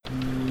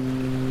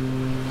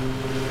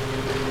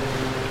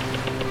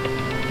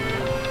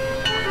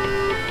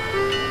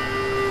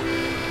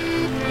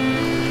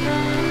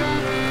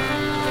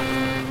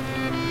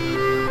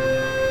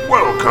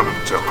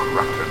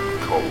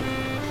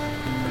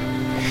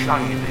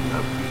shining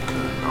a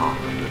beacon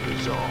on the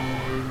bazaar.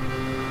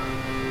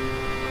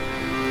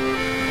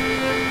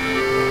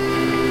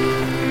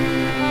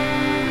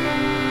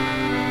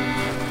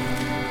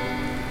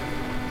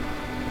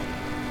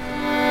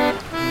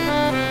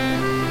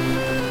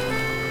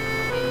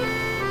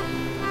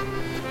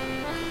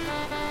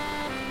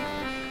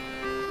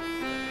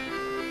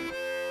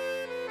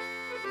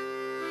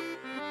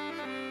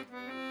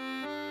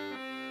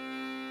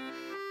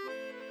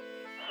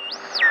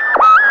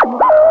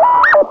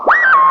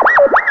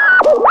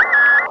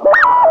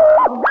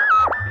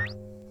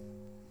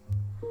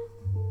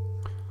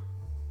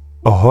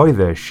 Ahoy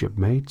there,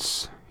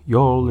 shipmates.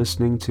 You're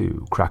listening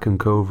to Kraken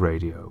Cove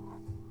Radio,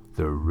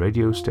 the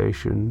radio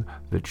station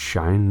that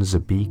shines a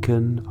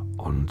beacon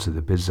onto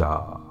the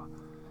bazaar.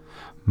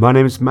 My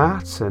name is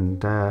Matt,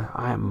 and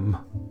I'm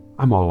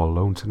all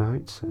alone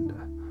tonight, and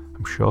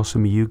I'm sure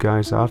some of you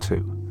guys are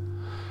too.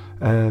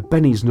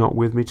 Benny's not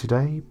with me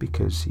today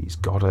because he's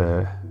got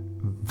a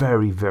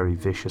very, very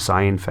vicious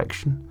eye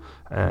infection.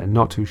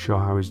 Not too sure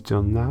how he's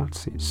done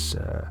that. It's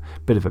a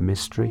bit of a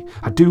mystery.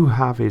 I do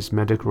have his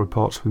medical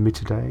reports with me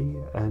today,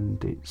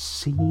 and it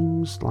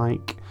seems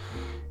like...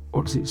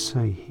 What does it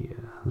say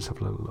here? Let's have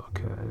a little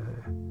look.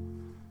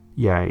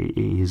 Yeah,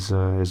 he's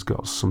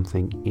got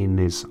something in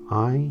his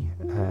eye.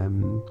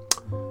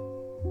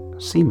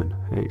 Semen.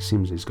 It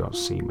seems he's got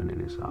semen in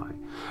his eye.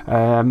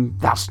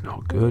 That's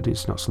not good.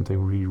 It's not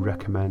something we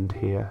recommend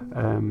here.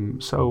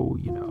 So,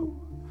 you know,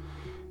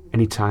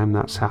 anytime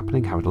that's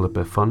happening, have a little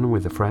bit of fun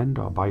with a friend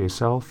or by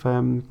yourself.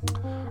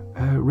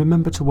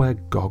 Remember to wear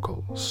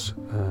goggles.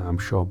 I'm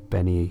sure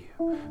Benny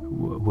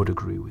would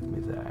agree with me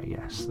there.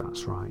 Yes,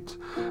 that's right.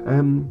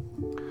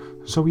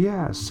 So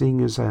yeah,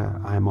 seeing as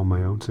I am on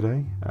my own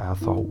today, I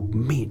thought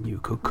me and you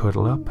could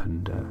cuddle up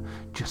and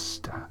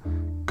just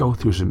go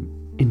through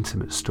some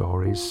intimate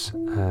stories.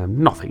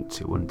 Nothing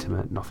too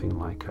intimate, nothing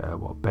like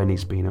what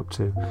Benny's been up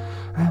to,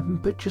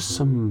 but just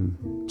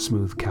some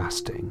smooth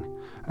casting.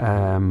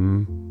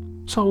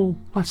 So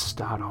let's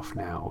start off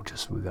now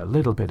just with a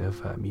little bit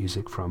of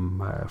music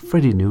from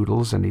Freddie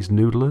Noodles and his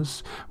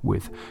Noodlers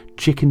with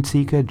Chicken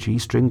Tikka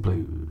G-String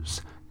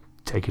Blues.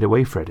 Take it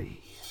away, Freddie.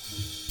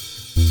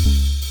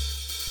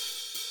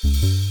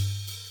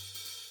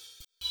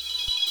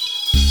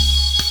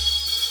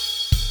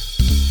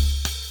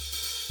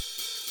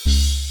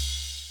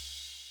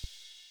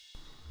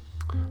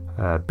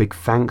 Big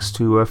thanks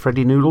to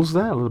Freddie Noodles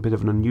there, a little bit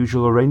of an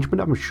unusual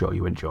arrangement. I'm sure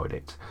you enjoyed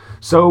it.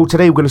 So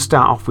today we're going to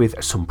start off with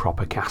some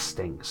proper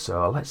casting.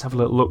 So let's have a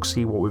little look,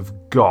 see what we've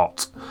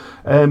got.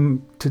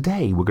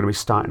 Today we're going to be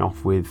starting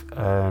off with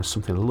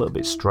something a little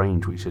bit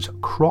strange, which is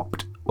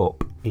cropped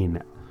up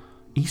in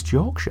East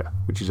Yorkshire,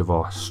 which is a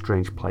very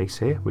strange place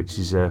here, which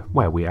is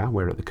where we are.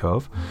 We're at the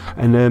Cove.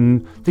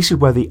 And this is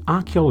where the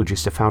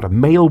archaeologists have found a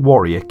male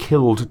warrior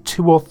killed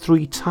 2 or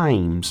 3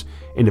 times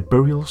in a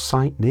burial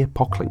site near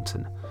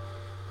Pocklington.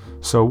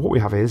 So what we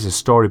have here is a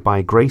story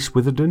by Grace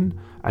Witherden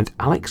and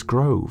Alex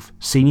Grove,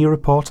 senior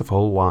reporter for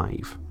Hull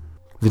Live.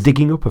 The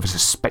digging up of a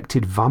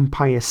suspected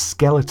vampire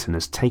skeleton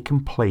has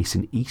taken place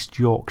in East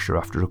Yorkshire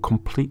after a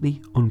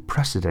completely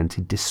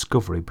unprecedented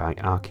discovery by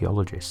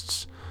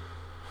archaeologists.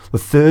 The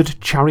 3rd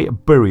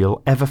chariot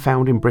burial ever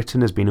found in Britain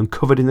has been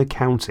uncovered in the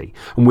county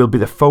and will be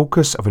the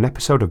focus of an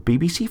episode of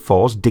BBC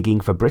 4's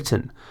Digging for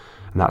Britain.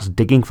 And that's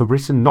Digging for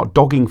Britain, not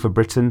Dogging for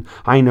Britain.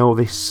 I know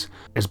this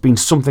has been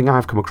something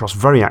I've come across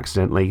very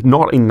accidentally,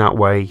 not in that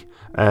way.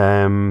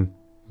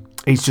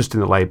 It's just in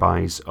the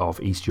laybys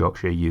of East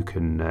Yorkshire. You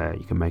can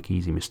make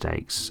easy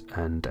mistakes,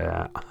 and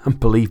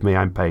believe me,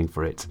 I'm paying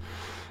for it.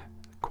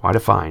 Quite a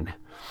fine.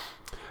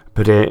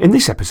 But in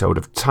this episode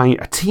of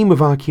a team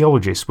of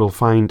archaeologists will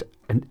find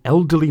an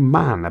elderly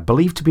man,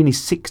 believed to be in his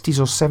 60s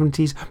or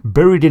 70s,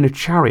 buried in a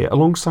chariot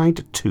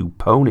alongside 2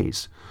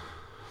 ponies.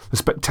 The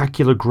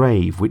spectacular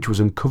grave, which was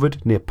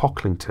uncovered near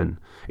Pocklington,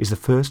 is the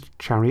first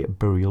chariot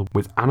burial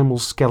with animal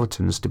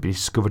skeletons to be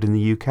discovered in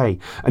the UK,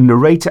 and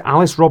narrator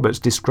Alice Roberts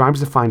describes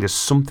the find as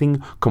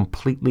something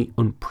completely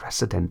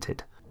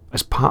unprecedented.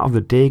 As part of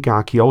the dig,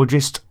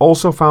 archaeologists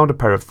also found a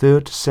pair of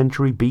 3rd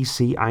century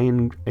BC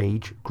Iron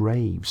Age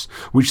graves,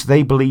 which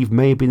they believe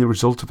may have been the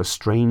result of a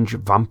strange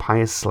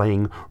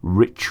vampire-slaying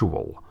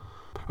ritual.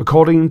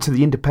 According to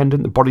The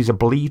Independent, the bodies are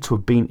believed to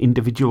have been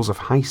individuals of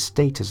high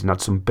status and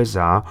had some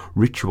bizarre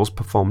rituals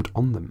performed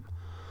on them.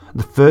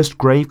 The first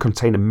grave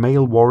contained a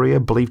male warrior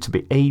believed to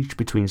be aged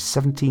between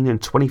 17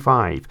 and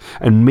 25,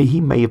 and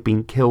he may have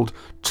been killed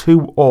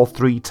 2 or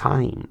 3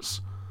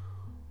 times.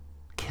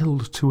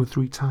 Killed 2 or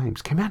 3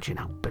 times. Can you imagine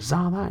how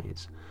bizarre that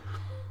is?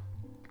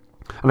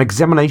 An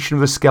examination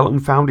of the skeleton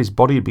found his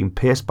body had been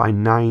pierced by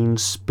 9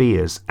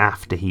 spears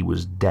after he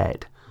was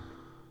dead.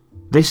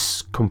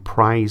 This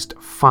comprised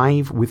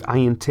 5 with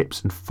iron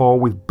tips and 4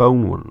 with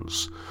bone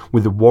ones,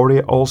 with the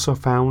warrior also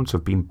found to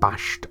have been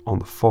bashed on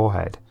the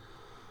forehead.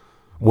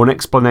 One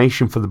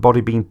explanation for the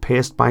body being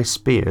pierced by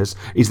spears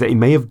is that he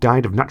may have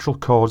died of natural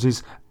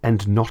causes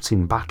and not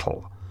in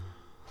battle.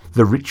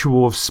 The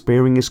ritual of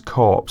spearing his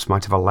corpse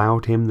might have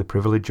allowed him the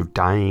privilege of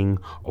dying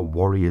a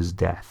warrior's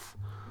death.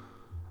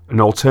 An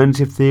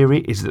alternative theory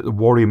is that the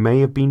warrior may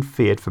have been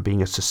feared for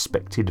being a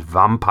suspected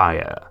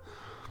vampire,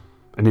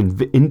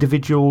 and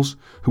individuals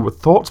who were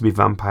thought to be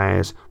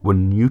vampires were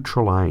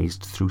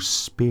neutralized through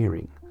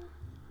spearing.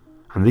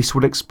 And this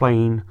would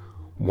explain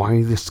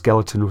why the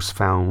skeleton was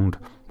found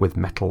with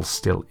metal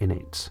still in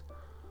it.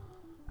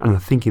 And the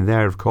thinking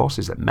there, of course,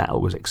 is that metal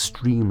was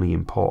extremely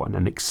important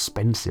and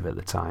expensive at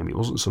the time. It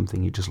wasn't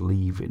something you just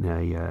leave in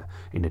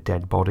a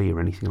dead body or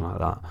anything like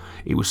that.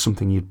 It was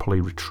something you'd probably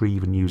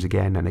retrieve and use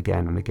again and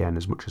again and again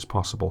as much as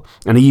possible.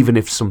 And even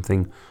if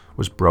something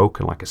was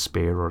broken, like a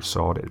spear or a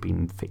sword, it had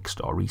been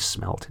fixed or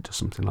resmelted or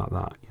something like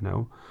that, you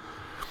know.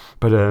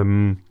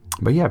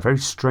 But yeah, very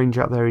strange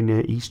out there in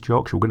East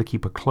Yorkshire. We're going to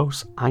keep a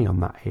close eye on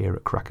that here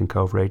at Crack and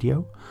Cove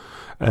Radio.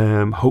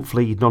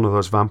 Hopefully none of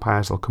those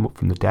vampires will come up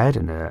from the dead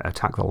and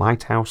attack the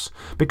lighthouse,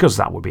 because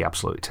that would be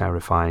absolutely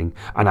terrifying,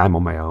 and I'm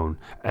on my own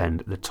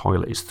and the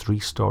toilet is 3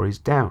 stories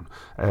down.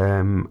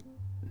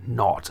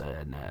 Not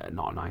a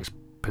nice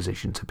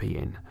position to be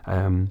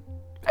in.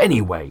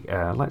 Anyway,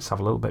 let's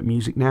have a little bit of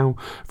music now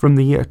from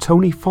the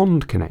Tony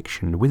Fond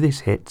connection with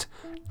his hit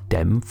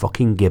Dem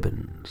Fucking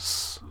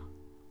Gibbons.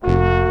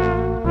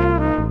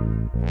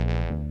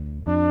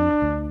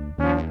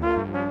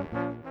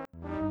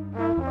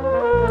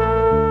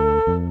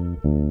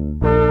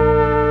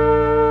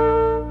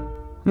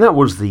 And that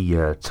was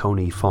the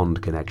Tony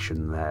Fond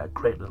connection there.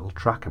 Great little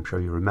track, I'm sure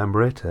you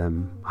remember it.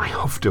 I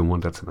often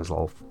wonder to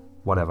myself,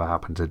 whatever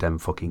happened to Dem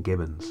Fucking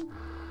Gibbons?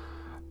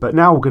 But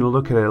now we're going to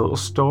look at a little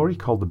story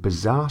called The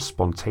Bizarre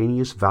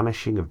Spontaneous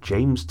Vanishing of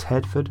James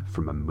Tedford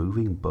from a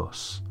Moving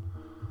Bus.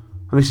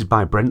 And this is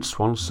by Brent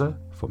Swanser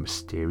for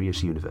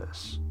Mysterious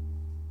Universe.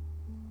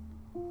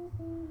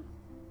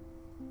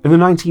 In the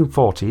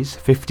 1940s,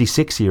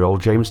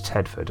 56-year-old James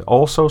Tedford,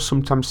 also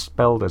sometimes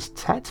spelled as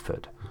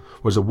Tetford,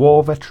 was a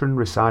war veteran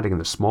residing in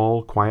the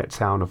small, quiet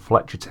town of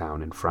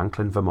Fletchertown in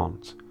Franklin,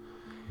 Vermont.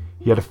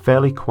 He had a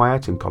fairly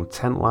quiet and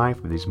content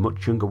life with his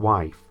much younger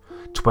wife,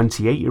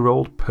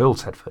 28-year-old Pearl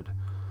Tedford,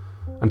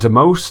 and to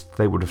most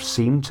they would have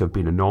seemed to have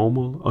been a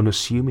normal,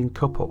 unassuming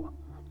couple.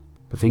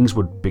 But things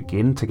would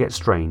begin to get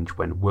strange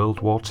when World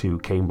War II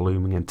came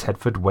blooming and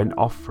Tedford went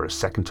off for a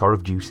second tour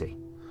of duty.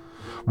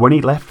 When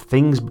he left,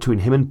 things between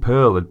him and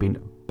Pearl had been,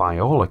 by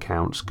all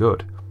accounts,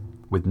 good,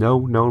 with no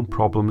known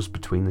problems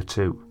between the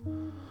two.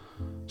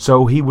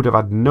 So he would have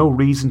had no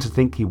reason to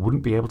think he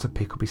wouldn't be able to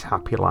pick up his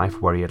happy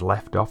life where he had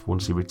left off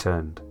once he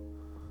returned.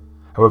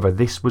 However,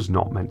 this was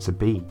not meant to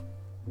be.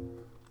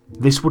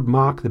 This would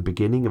mark the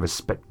beginning of a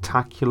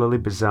spectacularly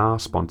bizarre,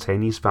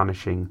 spontaneous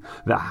vanishing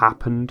that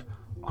happened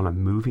on a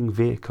moving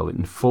vehicle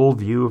in full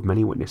view of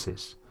many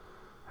witnesses,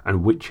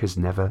 and which has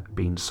never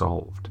been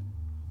solved.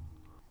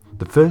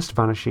 The first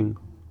vanishing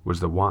was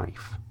the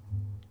wife.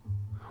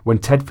 When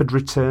Tedford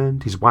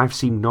returned, his wife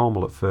seemed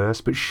normal at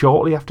first, but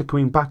shortly after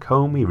coming back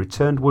home, he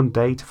returned one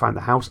day to find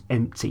the house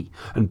empty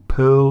and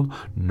Pearl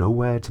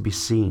nowhere to be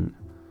seen,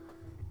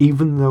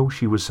 even though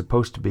she was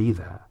supposed to be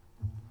there.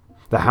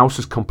 The house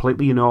was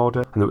completely in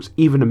order, and there was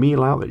even a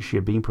meal out that she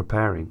had been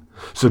preparing,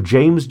 so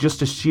James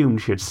just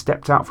assumed she had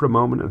stepped out for a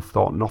moment and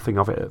thought nothing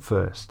of it at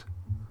first.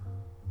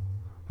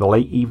 The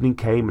late evening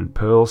came and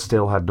Pearl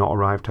still had not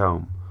arrived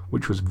home,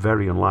 which was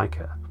very unlike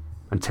her,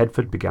 and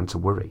Tedford began to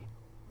worry.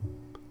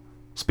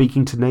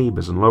 Speaking to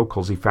neighbours and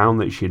locals, he found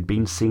that she had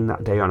been seen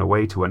that day on her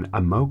way to an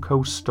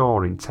Amoco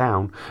store in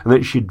town, and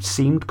that she had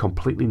seemed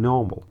completely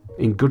normal,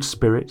 in good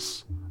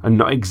spirits, and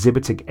not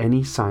exhibiting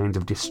any signs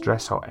of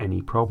distress or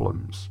any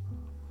problems.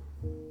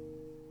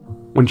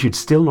 When she had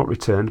still not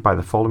returned by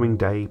the following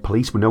day,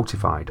 police were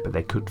notified, but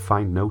they could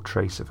find no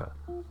trace of her.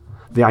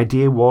 The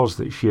idea was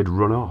that she had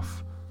run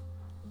off.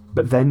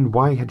 But then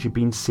why had she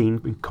been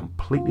seen in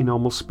completely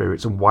normal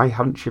spirits, and why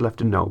hadn't she left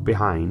a note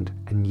behind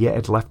and yet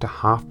had left a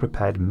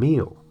half-prepared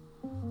meal?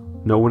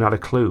 No one had a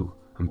clue,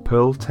 and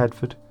Pearl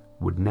Tedford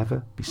would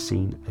never be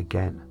seen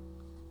again.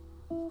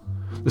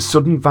 The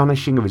sudden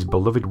vanishing of his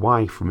beloved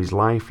wife from his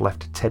life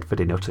left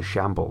Tedford in utter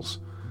shambles.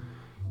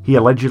 He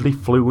allegedly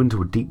flew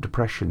into a deep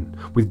depression,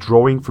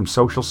 withdrawing from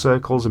social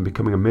circles and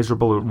becoming a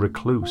miserable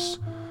recluse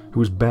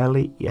who was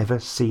barely ever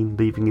seen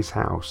leaving his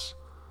house,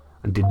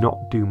 and did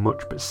not do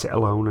much but sit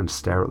alone and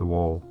stare at the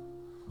wall.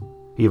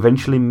 He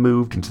eventually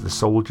moved into the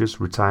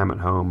Soldiers'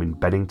 Retirement Home in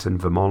Bennington,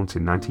 Vermont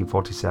in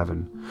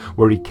 1947,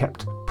 where he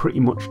kept pretty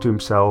much to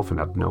himself and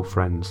had no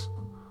friends.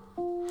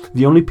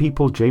 The only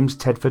people James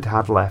Tedford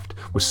had left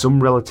were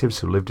some relatives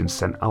who lived in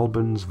St.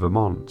 Albans,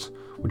 Vermont,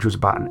 which was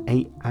about an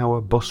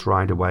 8-hour bus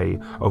ride away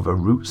over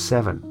Route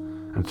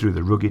 7 and through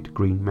the rugged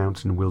Green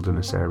Mountain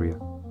Wilderness area.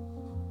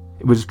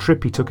 It was a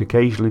trip he took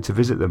occasionally to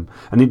visit them,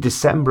 and in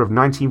December of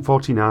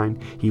 1949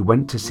 he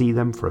went to see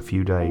them for a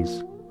few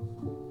days.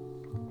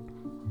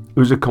 It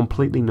was a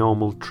completely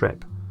normal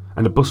trip,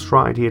 and a bus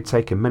ride he had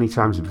taken many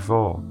times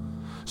before,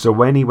 so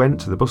when he went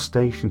to the bus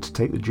station to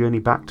take the journey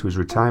back to his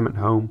retirement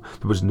home,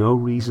 there was no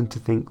reason to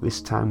think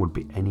this time would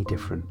be any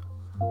different.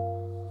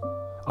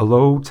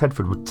 Although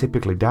Tedford would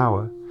typically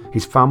dour,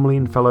 his family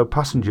and fellow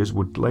passengers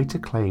would later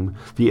claim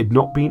that he had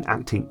not been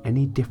acting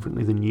any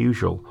differently than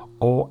usual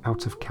or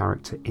out of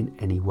character in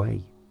any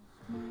way.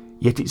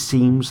 Yet it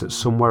seems that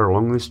somewhere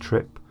along this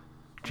trip,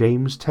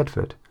 James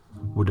Tedford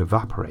would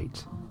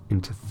evaporate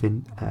into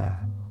thin air.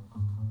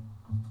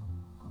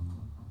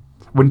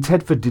 When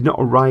Tedford did not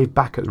arrive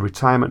back at the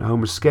retirement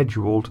home as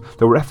scheduled,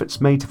 there were efforts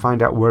made to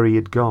find out where he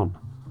had gone.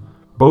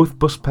 Both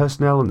bus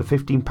personnel and the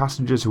 15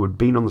 passengers who had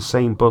been on the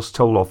same bus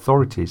told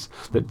authorities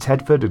that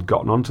Tedford had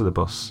gotten onto the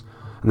bus,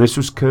 and this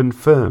was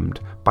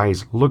confirmed by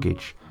his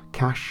luggage,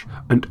 cash,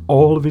 and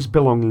all of his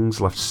belongings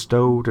left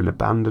stowed and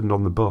abandoned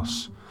on the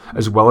bus,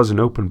 as well as an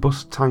open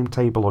bus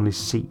timetable on his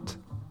seat.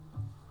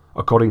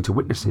 According to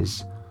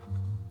witnesses,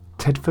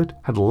 Tedford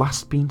had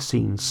last been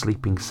seen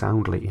sleeping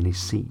soundly in his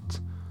seat,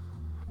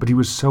 but he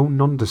was so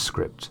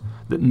nondescript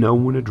that no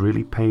one had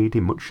really paid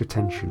him much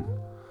attention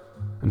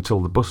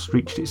until the bus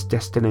reached its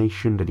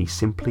destination and he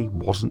simply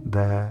wasn't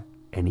there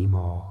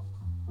anymore.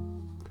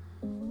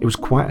 It was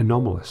quite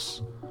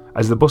anomalous,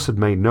 as the bus had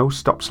made no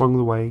stops along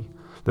the way.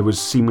 There was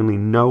seemingly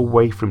no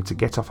way for him to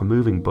get off a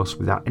moving bus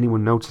without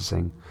anyone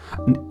noticing,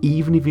 and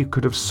even if he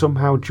could have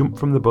somehow jumped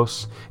from the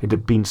bus, it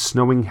had been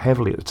snowing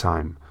heavily at the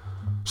time,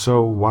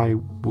 so why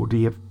would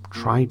he have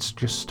tried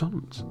such a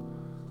stunt?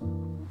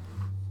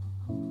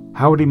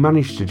 How had he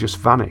managed to just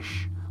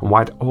vanish, and why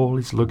had all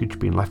his luggage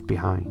been left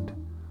behind?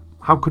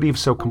 How could he have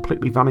so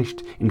completely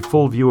vanished in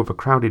full view of a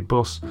crowded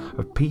bus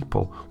of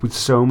people with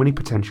so many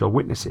potential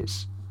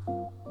witnesses?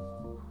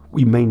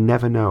 We may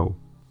never know,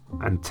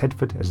 and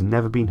Tedford has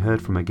never been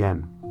heard from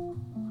again.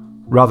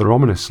 Rather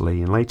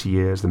ominously, in later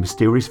years, the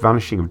mysterious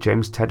vanishing of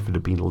James Tedford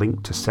had been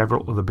linked to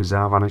several other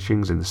bizarre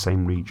vanishings in the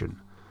same region.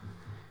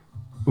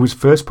 It was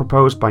first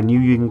proposed by New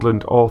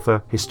England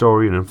author,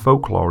 historian and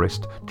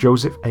folklorist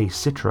Joseph A.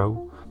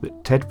 Citro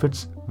that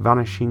Tedford's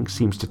vanishing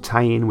seems to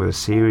tie in with a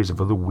series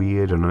of other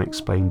weird and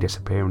unexplained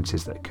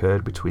disappearances that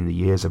occurred between the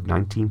years of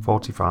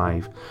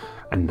 1945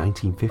 and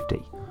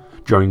 1950,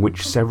 during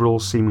which several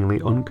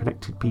seemingly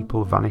unconnected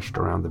people vanished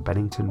around the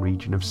Bennington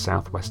region of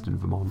southwestern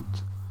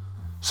Vermont.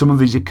 Some of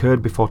these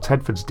occurred before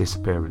Tedford's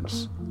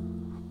disappearance.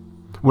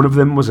 One of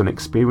them was an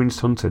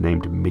experienced hunter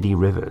named Middy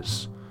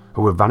Rivers,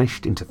 who had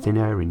vanished into thin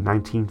air in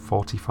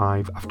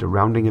 1945 after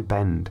rounding a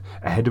bend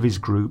ahead of his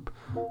group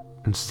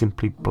and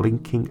simply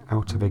blinking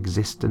out of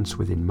existence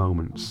within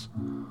moments,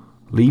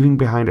 leaving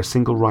behind a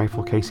single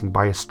rifle casing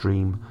by a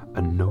stream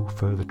and no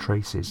further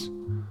traces.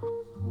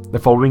 The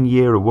following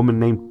year, a woman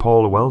named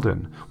Paula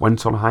Weldon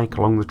went on a hike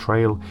along the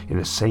trail in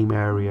the same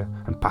area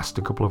and passed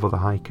a couple of other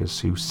hikers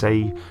who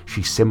say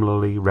she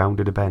similarly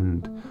rounded a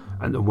bend,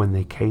 and that when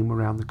they came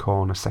around the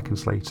corner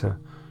seconds later,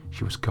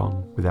 she was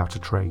gone without a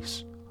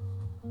trace.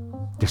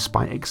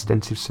 Despite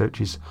extensive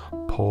searches,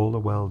 Paula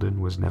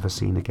Weldon was never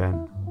seen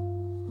again.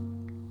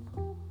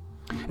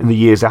 In the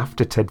years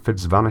after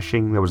Tedford's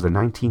vanishing, there was the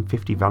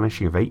 1950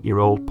 vanishing of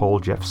 8-year-old Paul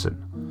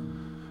Jeffson,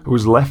 who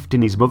was left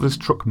in his mother's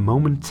truck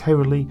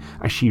momentarily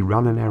as she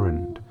ran an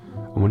errand,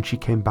 and when she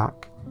came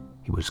back,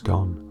 he was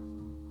gone.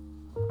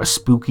 A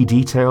spooky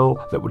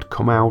detail that would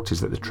come out is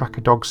that the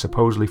tracker dog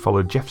supposedly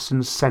followed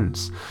Jeffson's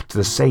scents to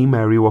the same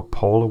area where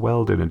Paula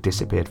Weldon had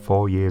disappeared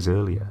 4 years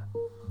earlier.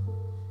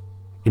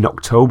 In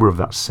October of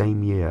that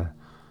same year,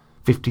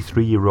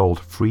 53-year-old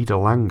Frida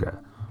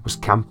Langer was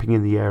camping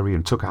in the area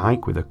and took a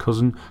hike with her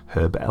cousin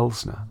Herbert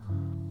Elsner.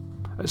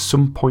 At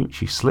some point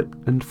she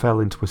slipped and fell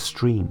into a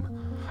stream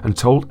and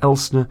told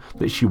Elsner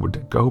that she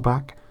would go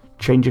back,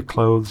 change her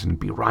clothes and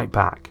be right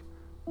back.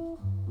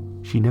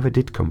 She never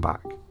did come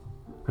back,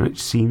 and it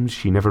seems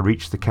she never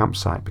reached the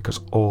campsite because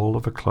all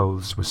of her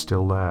clothes were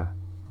still there.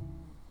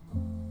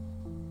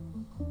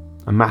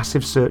 A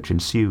massive search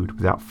ensued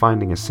without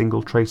finding a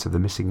single trace of the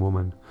missing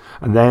woman,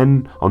 and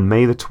then, on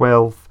May the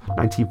 12th,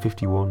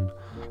 1951,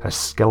 her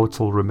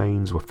skeletal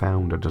remains were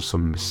found under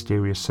some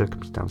mysterious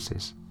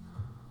circumstances.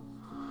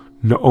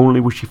 Not only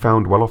was she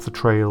found well off the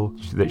trail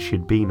that she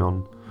had been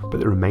on,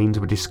 but the remains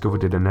were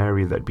discovered in an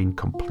area that had been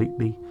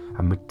completely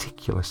and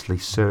meticulously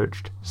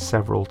searched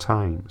several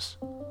times.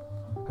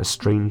 A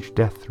strange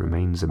death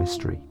remains a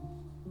mystery.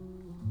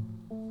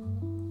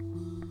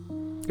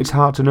 It's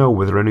hard to know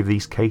whether any of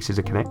these cases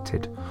are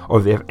connected or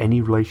if they have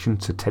any relation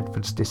to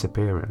Tedford's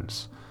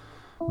disappearance,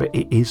 but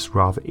it is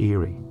rather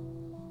eerie.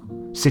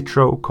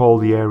 Citro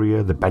called the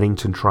area the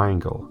Bennington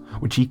Triangle,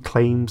 which he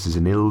claims is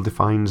an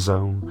ill-defined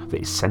zone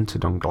that is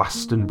centred on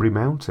Glastonbury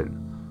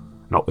Mountain.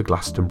 Not the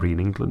Glastonbury in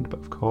England, but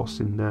of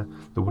course in the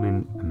one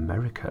in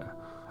America,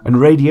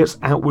 and radiates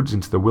outwards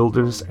into the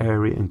wilderness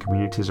area and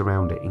communities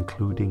around it,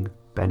 including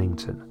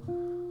Bennington.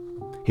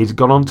 He's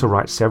gone on to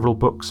write several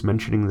books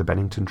mentioning the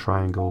Bennington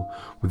Triangle,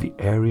 with the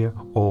area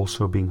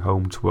also being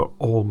home to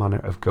all manner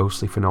of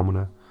ghostly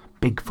phenomena,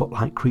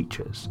 Bigfoot-like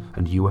creatures,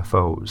 and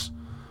UFOs.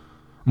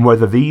 And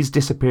whether these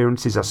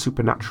disappearances are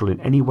supernatural in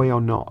any way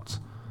or not,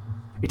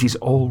 it is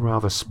all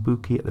rather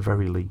spooky at the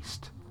very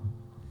least.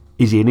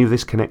 Is any of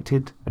this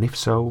connected, and if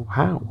so,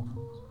 how?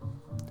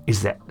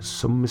 Is there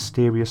some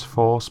mysterious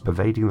force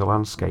pervading the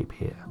landscape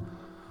here,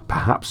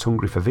 perhaps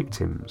hungry for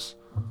victims,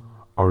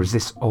 or is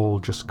this all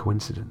just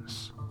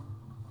coincidence?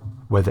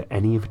 Whether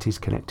any of it is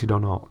connected or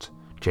not,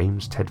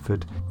 James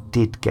Tedford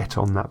did get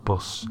on that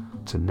bus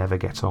to never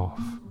get off,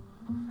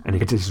 and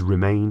it has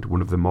remained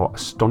one of the more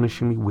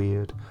astonishingly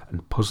weird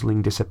and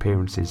puzzling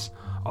disappearances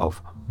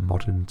of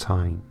modern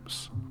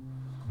times.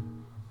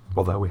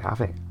 Well, there we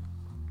have it.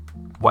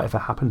 Whatever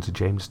happened to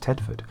James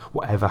Tedford?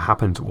 Whatever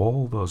happened to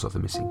all those other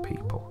missing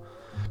people?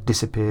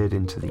 Disappeared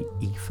into the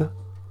ether?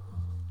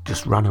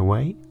 Just ran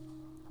away?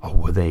 Or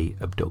were they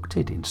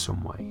abducted in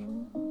some way?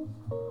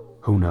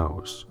 Who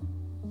knows?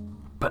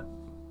 But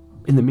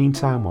in the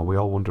meantime, while we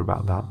all wonder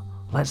about that,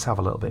 let's have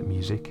a little bit of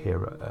music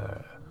here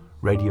at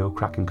Radio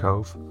Kraken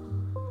Cove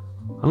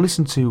and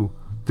listen to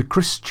the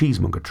Chris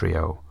Cheesemonger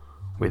Trio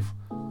with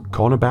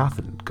Corner Bath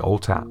and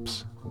Gold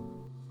Taps.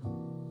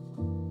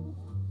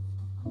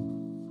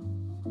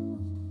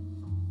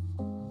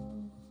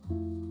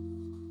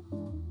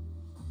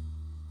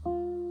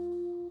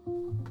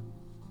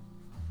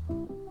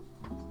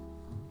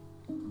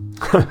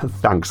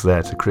 Thanks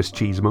there to Chris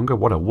Cheesemonger.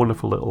 What a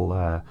wonderful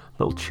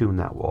little tune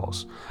that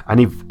was. And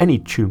if any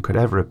tune could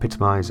ever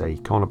epitomise a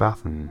corner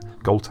bath and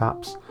gold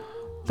taps,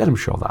 then I'm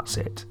sure that's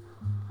it.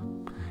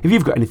 If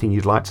you've got anything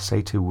you'd like to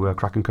say to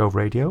Kraken Cove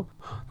Radio,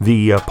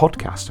 the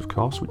podcast, of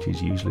course, which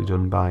is usually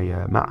done by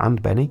Matt and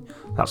Benny.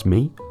 That's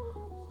me,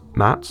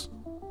 Matt,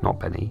 not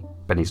Benny.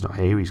 Benny's not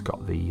here. He's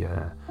got the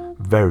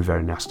very,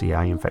 very nasty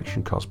eye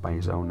infection caused by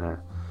his own...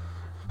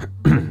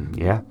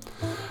 yeah.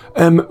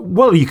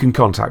 Well, you can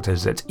contact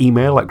us at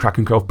email at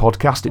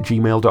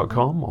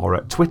krakencovepodcast@gmail.com or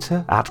at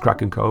Twitter at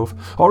krakencove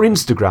or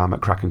Instagram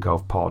at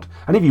krakencovepod.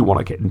 And if you want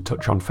to get in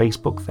touch on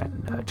Facebook,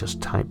 then just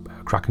type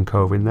Kraken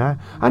Cove in there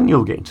and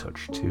you'll get in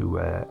touch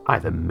to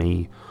either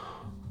me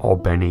or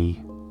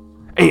Benny.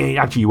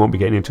 Actually, you won't be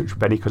getting in touch with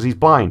Benny because he's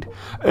blind.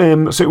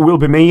 So it will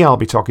be me. I'll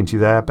be talking to you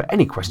there. But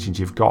any questions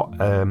you've got,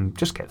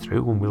 just get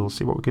through and we'll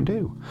see what we can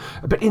do.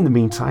 But in the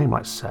meantime,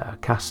 let's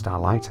cast our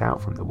light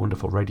out from the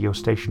wonderful radio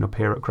station up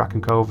here at Kraken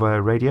Cove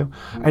Radio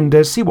and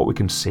see what we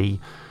can see.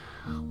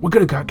 We're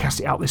going to go cast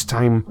it out this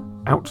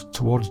time out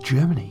towards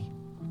Germany.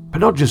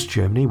 But not just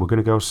Germany. We're going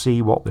to go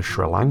see what the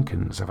Sri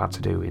Lankans have had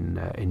to do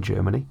in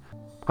Germany.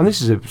 And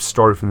this is a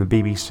story from the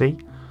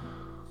BBC.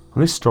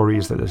 And this story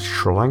is that the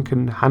Sri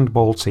Lankan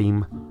handball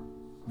team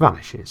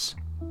vanishes.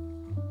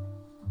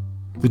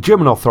 The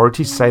German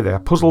authorities say they are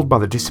puzzled by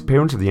the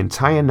disappearance of the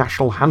entire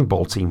national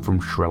handball team from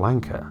Sri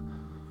Lanka.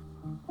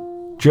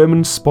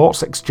 German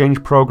sports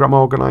exchange programme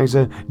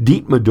organiser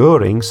Dietmar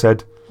Döring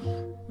said,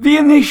 "We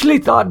initially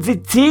thought the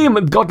team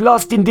had got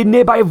lost in the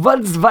nearby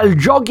woods while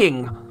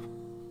jogging."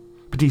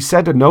 But he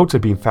said a note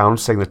had been found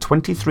saying the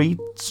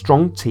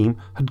 23-strong team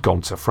had gone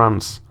to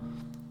France.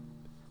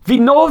 "We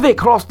know they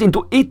crossed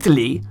into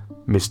Italy,"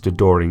 Mr.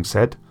 Doring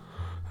said.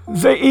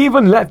 "They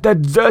even left their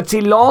dirty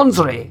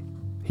laundry,"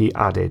 he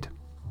added.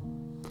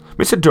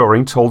 Mr.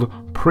 Doring told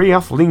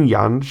Priyath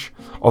Linyanj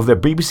of the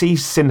BBC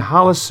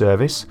Sinhala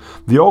service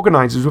the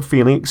organisers were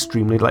feeling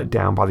extremely let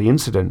down by the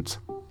incident.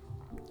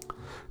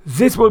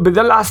 "This will be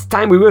the last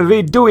time we will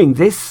be doing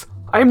this.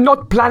 I am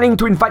not planning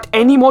to invite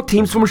any more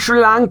teams from Sri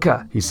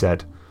Lanka," he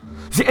said.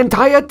 "The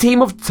entire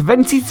team of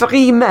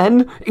 23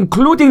 men,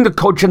 including the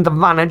coach and the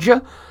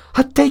manager,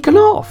 had taken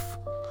off."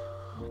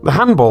 The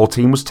handball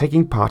team was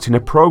taking part in a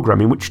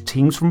programme in which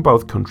teams from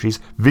both countries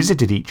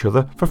visited each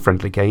other for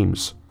friendly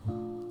games.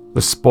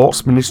 The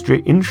sports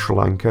ministry in Sri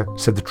Lanka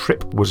said the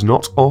trip was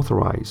not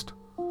authorised.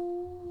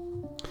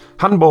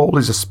 Handball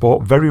is a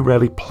sport very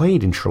rarely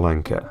played in Sri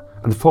Lanka,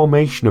 and the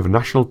formation of a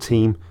national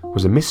team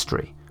was a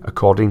mystery,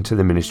 according to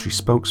the ministry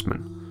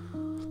spokesman.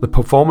 The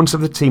performance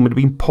of the team had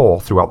been poor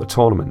throughout the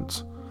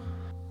tournament.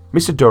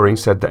 Mr. Doring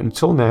said that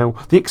until now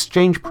the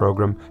exchange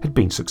programme had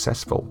been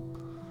successful.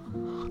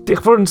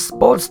 "Different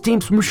sports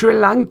teams from Sri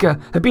Lanka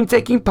have been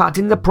taking part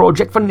in the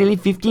project for nearly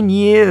 15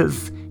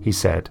 years, he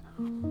said.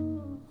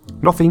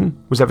 Nothing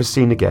was ever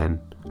seen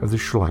again of the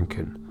Sri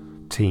Lankan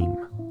team.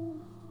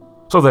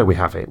 So there we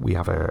have it. We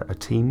have a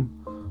team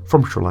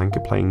from Sri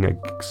Lanka playing a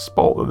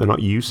sport that they're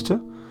not used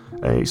to.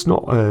 It's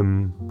not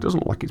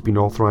doesn't look like it's been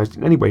authorised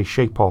in any way,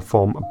 shape or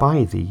form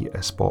by the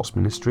Sports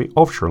Ministry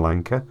of Sri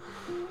Lanka,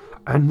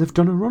 and they've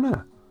done a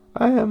runner.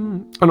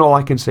 And all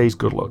I can say is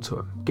good luck to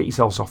them. Get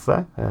yourselves off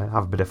there,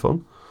 have a bit of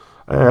fun.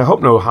 I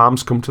hope no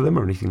harm's come to them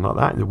or anything like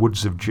that. In the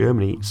woods of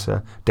Germany, it's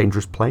a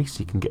dangerous place.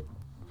 You can get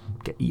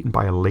eaten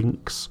by a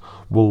lynx,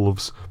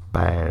 wolves,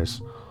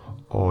 bears,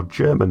 or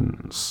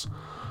Germans.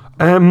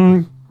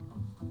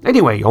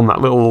 Anyway, on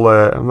that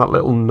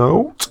little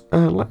note,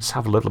 let's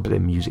have a little bit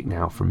of music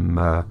now from.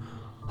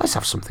 Let's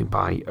have something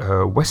by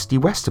Westy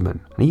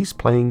Westerman, and he's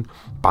playing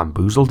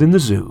 "Bamboozled in the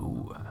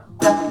Zoo."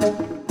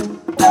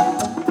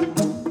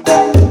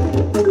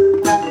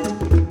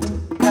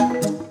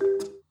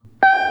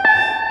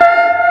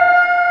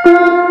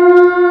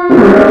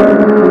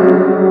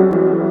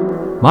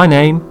 My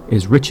name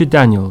is Richard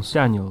Daniels.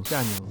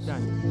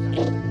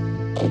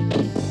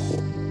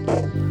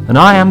 And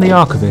I am the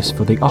archivist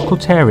for the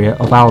Occultaria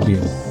of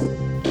Albion.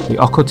 The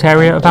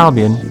Occultaria of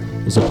Albion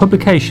is a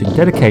publication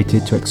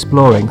dedicated to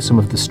exploring some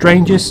of the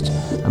strangest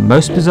and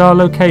most bizarre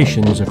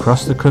locations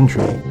across the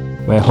country,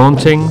 where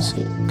hauntings,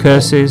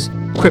 curses,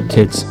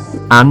 cryptids,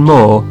 and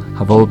more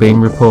have all been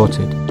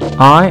reported.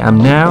 I am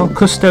now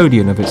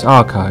custodian of its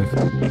archive,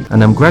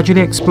 and am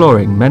gradually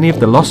exploring many of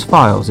the lost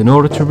files in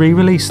order to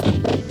re-release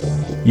them.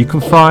 You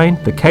can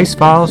find the case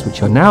files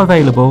which are now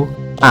available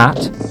at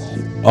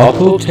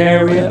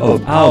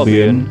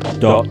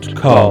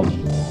occultariaofalbion.com.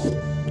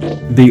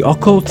 The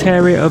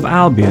Occultaria of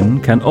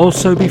Albion can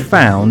also be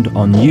found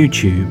on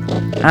YouTube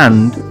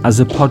and as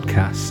a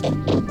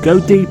podcast. Go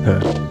deeper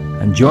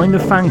and join the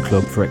fan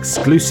club for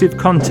exclusive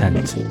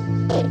content.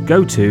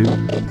 Go to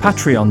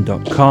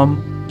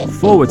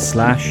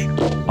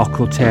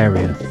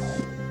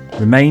patreon.com/occultaria.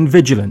 Remain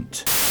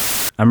vigilant,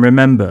 and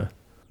remember,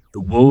 the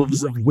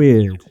wolves of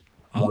weird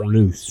are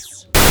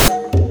loose.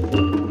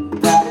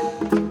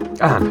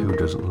 And who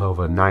doesn't love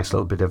a nice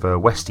little bit of a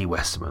Westy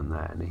Westerman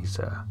there? And he's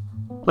a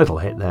little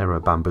hit there,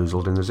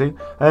 Bamboozled in the Zoo.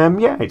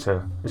 Yeah, it's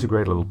a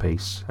great little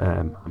piece.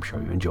 I'm sure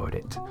you enjoyed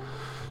it.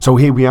 So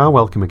here we are.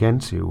 Welcome again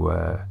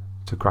to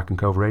Kraken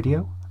Cove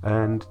Radio.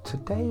 And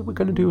today we're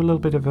going to do a little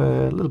bit of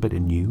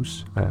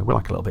news. We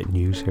like a little bit of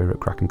news here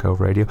at Kraken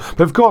Cove Radio.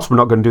 But of course, we're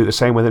not going to do it the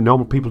same way that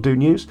normal people do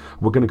news.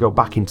 We're going to go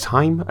back in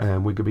time,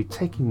 and we're going to be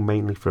taking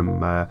mainly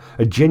from a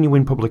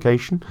genuine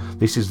publication.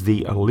 This is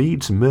the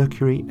Leeds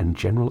Mercury and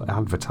General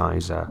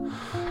Advertiser.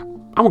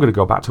 And we're going to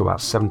go back to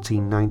about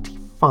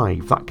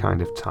 1795, that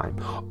kind of time,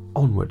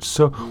 onwards.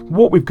 So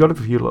what we've got are a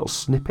few little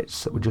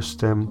snippets that would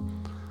just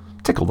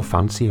tickle the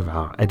fancy of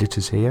our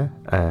editors here,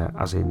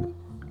 as in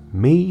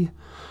me.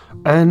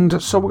 And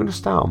so we're going to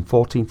start on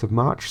 14th of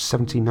March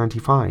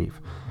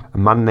 1795. A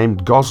man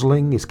named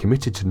Gosling is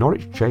committed to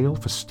Norwich Jail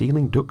for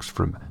stealing ducks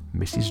from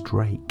Mrs.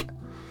 Drake.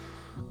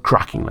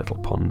 Cracking little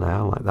pun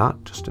there, like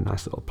that. Just a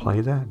nice little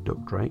play there.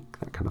 Duck Drake,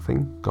 that kind of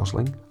thing.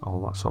 Gosling,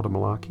 all that sort of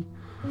malarkey.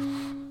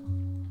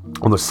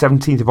 On the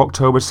 17th of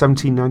October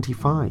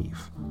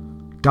 1795,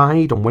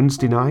 died on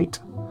Wednesday night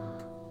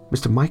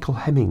Mr. Michael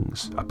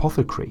Hemmings,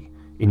 apothecary,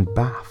 in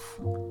Bath.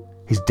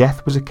 His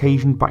death was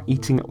occasioned by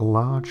eating a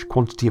large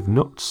quantity of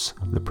nuts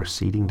the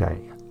preceding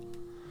day.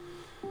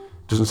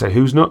 Doesn't say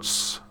whose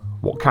nuts,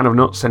 what kind of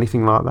nuts,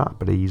 anything like that,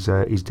 but he's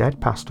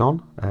dead, passed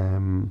on,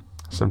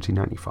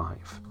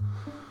 1795.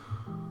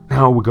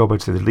 Now we go back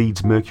to the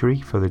Leeds Mercury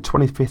for the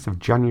 25th of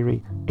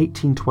January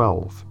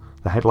 1812.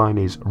 The headline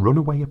is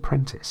Runaway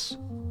Apprentice.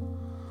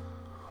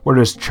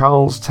 Whereas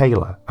Charles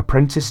Taylor,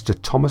 apprentice to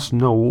Thomas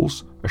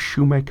Knowles, a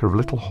shoemaker of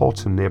Little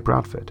Horton near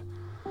Bradford,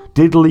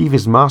 did leave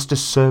his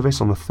master's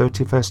service on the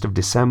 31st of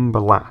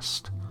December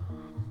last.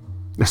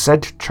 The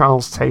said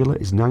Charles Taylor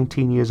is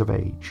 19 years of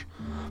age,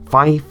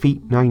 5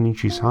 feet 9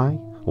 inches high,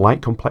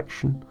 light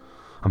complexion,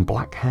 and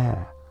black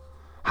hair.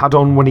 Had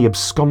on when he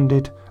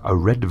absconded a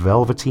red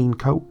velveteen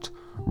coat,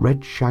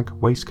 red shag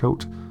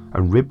waistcoat,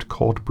 and ribbed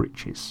cord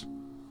breeches.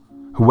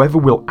 Whoever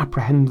will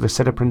apprehend the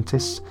said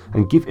apprentice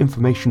and give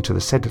information to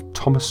the said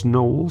Thomas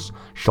Knowles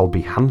shall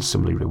be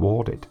handsomely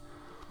rewarded.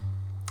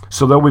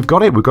 So though we've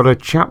got a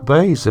chap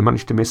there, he's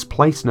managed to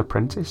misplace an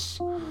apprentice.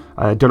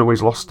 Don't know where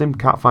he's lost him,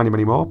 can't find him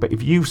anymore, but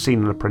if you've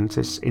seen an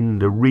apprentice in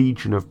the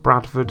region of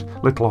Bradford,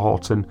 Little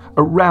Horton,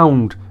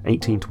 around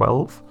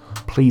 1812,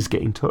 please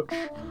get in touch,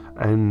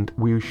 and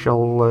we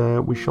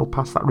shall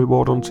pass that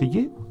reward on to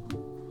you.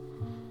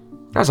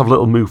 Let's have a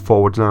little move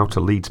forward now to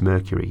Leeds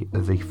Mercury,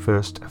 the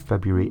 1st of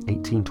February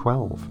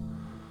 1812.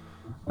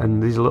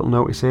 And there's a little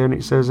notice here, and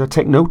it says,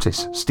 take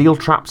notice, steel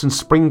traps and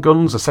spring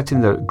guns are set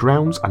in the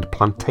grounds and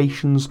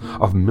plantations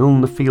of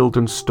Milnerfield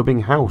and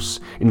Stubbing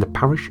House in the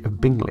parish of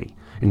Bingley,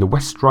 in the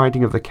West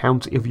Riding of the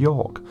County of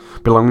York,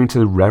 belonging to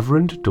the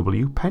Reverend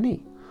W.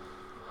 Penny.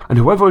 And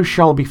whoever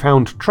shall be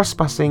found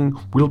trespassing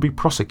will be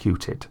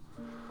prosecuted.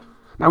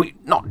 Now,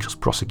 not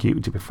just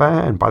prosecuted, to be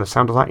fair, and by the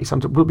sound of that, it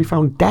will be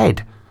found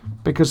dead,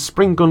 because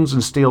spring guns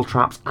and steel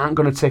traps aren't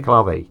going to tickle,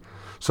 are they?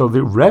 So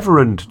the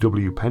Reverend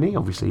W. Penny,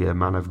 obviously a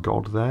man of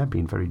God there,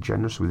 being very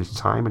generous with his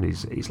time and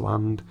his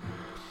land,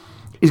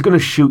 is going to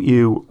shoot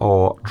you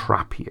or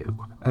trap you.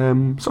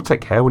 So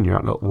take care when you're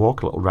out a little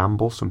walk, a little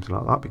ramble, something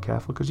like that. Be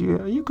careful, because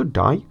you could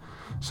die.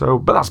 So,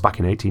 but that's back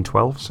in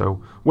 1812. So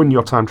when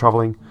you're time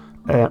travelling,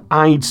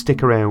 I'd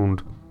stick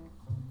around,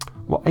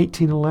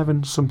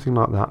 1811, something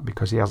like that,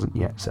 because he hasn't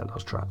yet set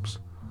those traps.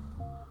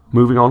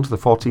 Moving on to the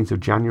 14th of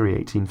January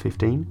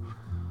 1815.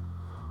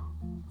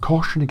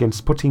 Caution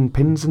against putting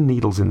pins and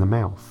needles in the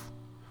mouth.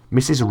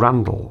 Mrs.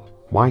 Randall,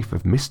 wife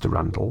of Mr.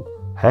 Randall,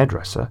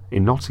 hairdresser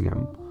in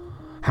Nottingham,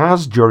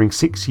 has during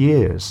 6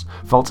 years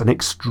felt an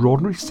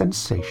extraordinary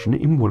sensation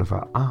in one of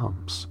her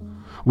arms,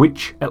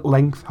 which at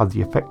length had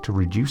the effect of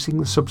reducing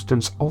the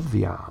substance of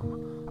the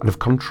arm and of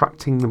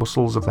contracting the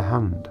muscles of the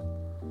hand.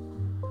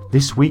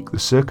 This week the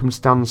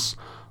circumstance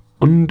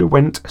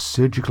underwent a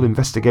surgical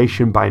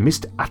investigation by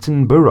Mr.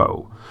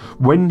 Attenborough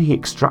when he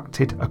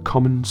extracted a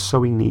common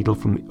sewing needle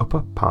from the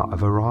upper part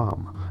of her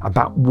arm,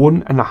 about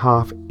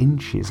 1.5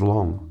 inches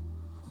long.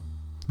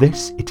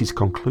 This, it is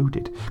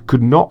concluded,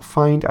 could not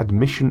find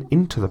admission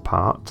into the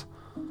part,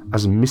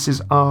 as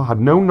Mrs. R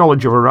had no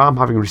knowledge of her arm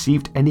having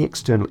received any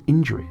external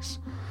injuries,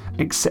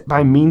 except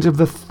by means of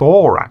the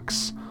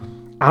thorax,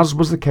 as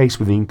was the case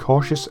with the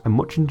incautious and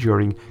much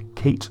enduring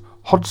Kate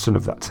Hodson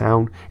of that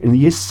town in the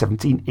year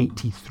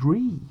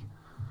 1783.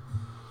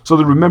 So So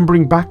they're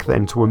remembering back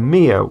then to a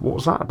mere, what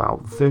was that,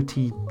 about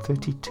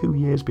 32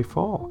 years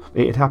before.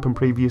 It had happened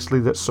previously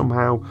that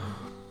somehow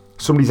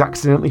somebody's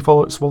accidentally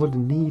swallowed a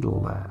needle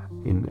there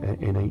in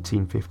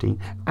 1815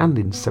 and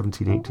in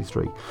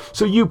 1783.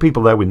 So you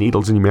people there with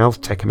needles in your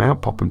mouth, take them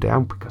out, pop them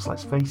down, because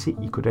let's face it,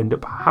 you could end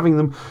up having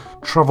them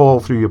travel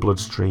all through your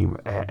bloodstream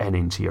and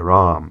into your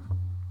arm.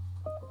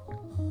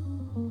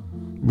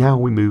 Now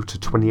we move to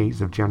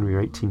 28th of January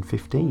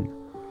 1815.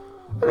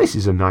 And this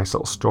is a nice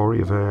little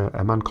story of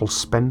a man called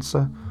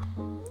Spencer,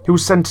 who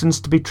was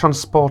sentenced to be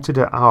transported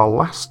at our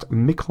last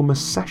Michaelmas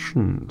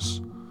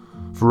sessions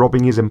for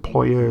robbing his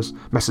employers,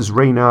 Messrs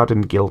Reynard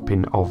and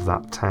Gilpin of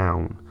that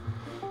town.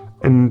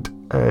 And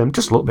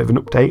just a little bit of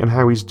an update on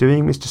how he's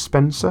doing, Mr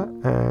Spencer.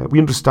 We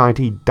understand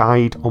he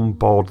died on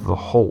board the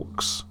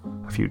Hulks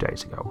a few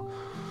days ago.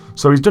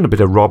 So he's done a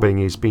bit of robbing,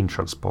 he's been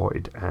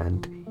transported,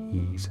 and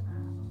he's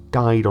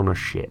died on a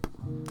ship.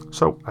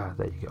 So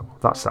there you go,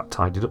 that's that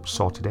tidied up,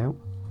 sorted out.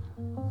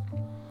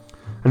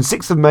 And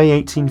 6th of May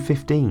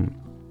 1815.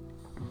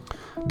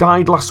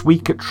 Died last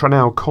week at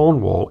Trenau,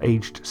 Cornwall,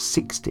 aged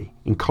 60,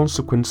 in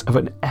consequence of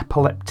an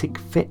epileptic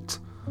fit.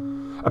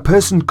 A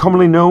person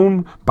commonly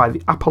known by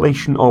the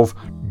appellation of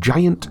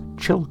Giant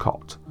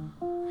Chilcot.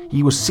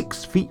 He was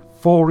 6 feet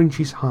 4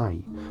 inches high,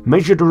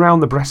 measured around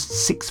the breast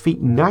 6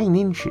 feet 9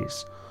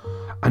 inches,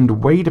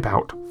 and weighed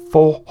about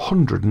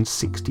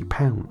 460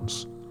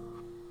 pounds.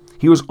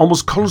 He was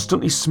almost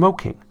constantly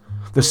smoking.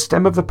 The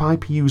stem of the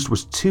pipe he used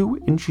was 2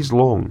 inches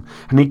long,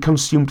 and he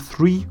consumed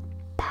 3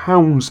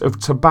 pounds of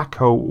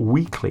tobacco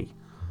weekly.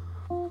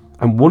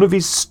 And one of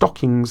his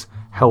stockings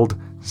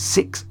held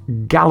 6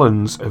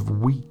 gallons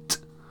of wheat.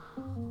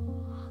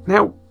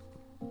 Now,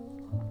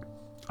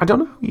 I don't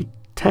know how you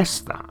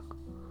test that.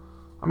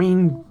 I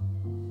mean,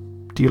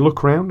 do you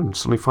look around and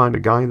suddenly find a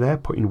guy there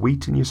putting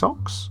wheat in your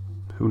socks?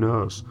 Who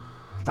knows?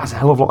 That's a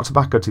hell of a lot of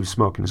tobacco to be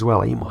smoking as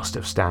well. He must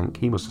have stank,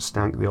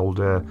 the old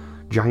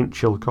Giant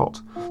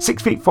Chilcot.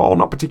 6 feet 4,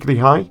 not particularly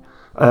high,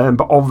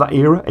 but of that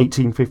era,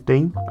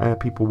 1815,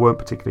 people weren't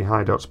particularly high,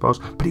 I don't suppose.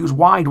 But he was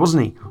wide,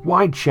 wasn't he?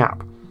 Wide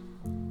chap.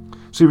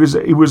 So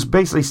he was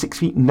basically 6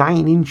 feet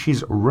 9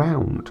 inches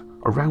round,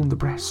 around the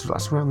breast. So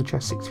that's around the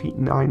chest, 6 feet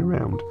 9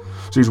 around.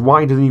 So he's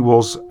wider than he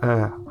was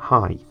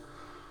high.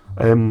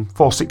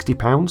 460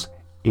 pounds.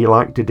 He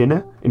liked a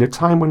dinner in a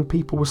time when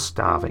people were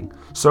starving.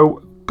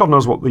 So God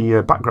knows what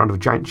the background of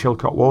Giant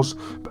Chilcot was,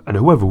 and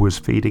whoever was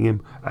feeding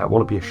him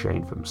want to be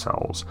ashamed for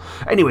themselves.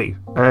 Anyway,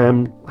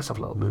 let's have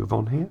a little move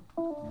on here.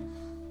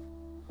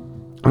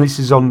 And this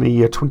is on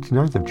the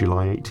 29th of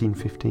July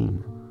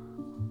 1815.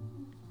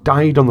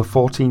 Died on the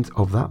 14th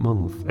of that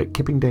month at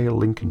Kippingdale,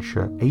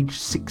 Lincolnshire, aged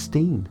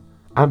 16.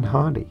 Anne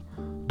Hardy,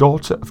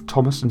 daughter of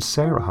Thomas and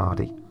Sarah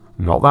Hardy.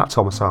 Not that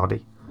Thomas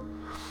Hardy.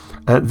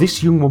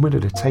 This young woman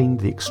had attained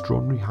the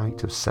extraordinary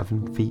height of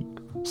 7 feet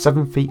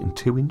and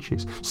 2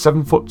 inches.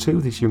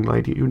 7'2", this young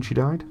lady when she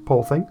died.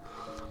 Poor thing.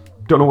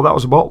 Don't know what that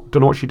was about.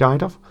 Don't know what she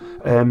died of.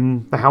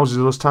 The houses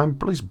of this time,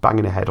 probably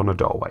banging her head on a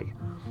doorway.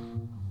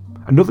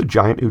 Another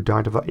giant who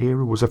died of that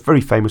era was a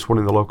very famous one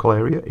in the local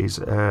area. Is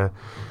in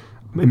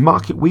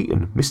Market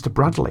Wheaton, Mr.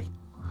 Bradley,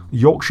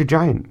 Yorkshire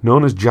giant,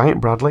 known as Giant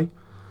Bradley.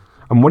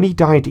 And when he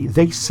died,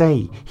 they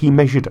say he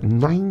measured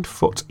 9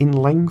 foot in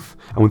length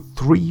and with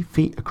 3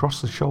 feet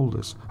across the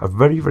shoulders. A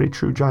very, very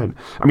true giant.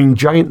 I mean,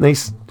 giant, they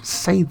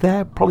say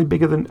they're probably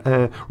bigger than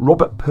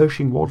Robert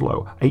Pershing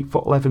Wadlow,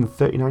 8'11",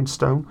 39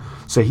 stone.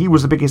 So he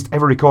was the biggest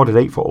ever recorded,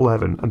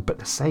 8'11". But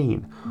they're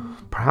saying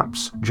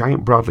perhaps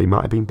Giant Bradley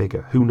might have been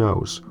bigger. Who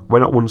knows? We're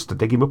not ones to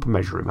dig him up and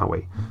measure him, are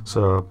we?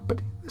 So, but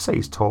they say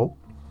he's tall.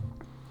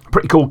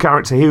 Pretty cool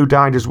character here who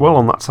died as well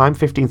on that time,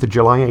 15th of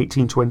July,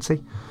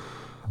 1820.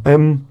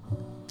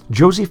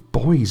 Joseph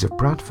Boys of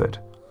Bradford,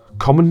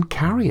 common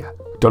carrier.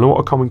 Don't know what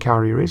a common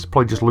carrier is,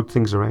 probably just lugged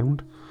things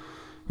around.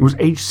 He was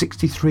aged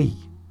 63.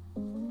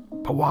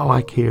 But what I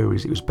like here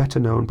is it was better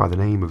known by the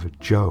name of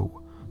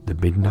Joe, the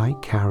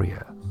Midnight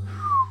Carrier.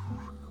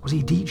 Was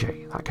he a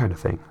DJ? That kind of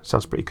thing.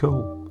 Sounds pretty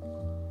cool.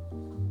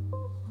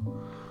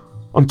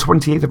 On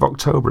 28th of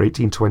October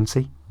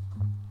 1820,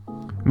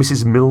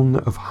 Mrs. Milner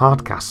of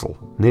Hardcastle,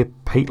 near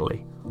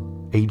Pateley,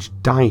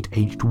 died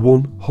aged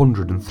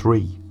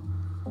 103.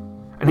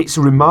 And it's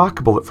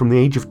remarkable that from the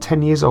age of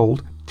 10 years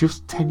old,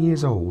 just 10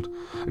 years old,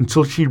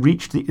 until she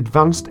reached the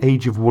advanced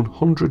age of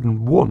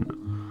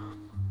 101,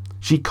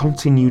 she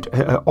continued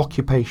her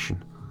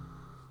occupation.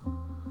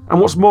 And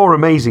what's more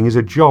amazing is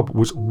her job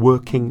was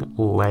working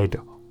lead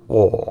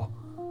ore.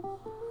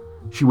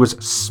 She was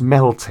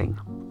smelting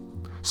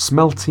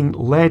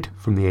lead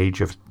from the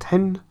age of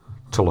 10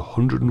 till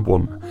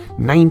 101.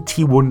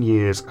 91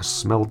 years of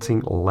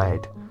smelting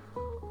lead.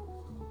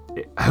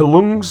 Her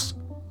lungs,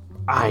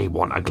 I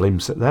want a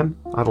glimpse at them.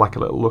 I'd like a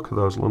little look at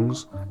those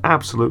lungs.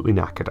 Absolutely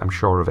knackered, I'm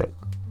sure of it.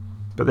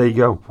 But there you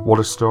go, what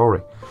a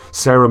story.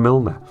 Sarah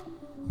Milner,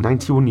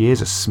 91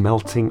 years of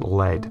smelting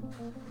lead.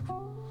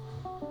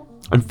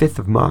 And 5th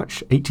of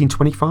March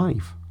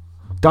 1825,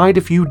 died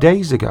a few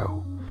days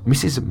ago,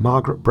 Mrs.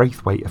 Margaret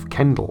Braithwaite of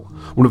Kendal,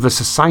 one of the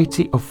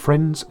Society of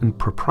Friends and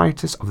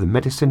proprietors of the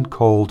medicine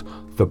called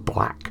the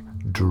Black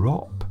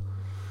drop.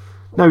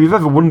 Now, if you've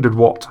ever wondered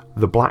what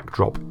the black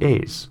drop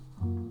is,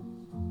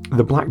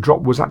 the black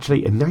drop was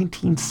actually a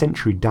 19th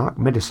century dark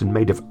medicine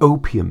made of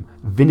opium,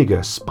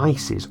 vinegar,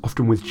 spices,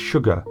 often with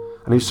sugar,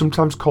 and it was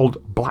sometimes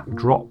called black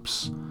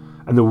drops.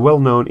 And they were well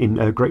known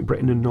in Great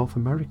Britain and North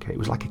America. It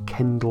was like a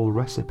Kendall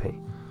recipe.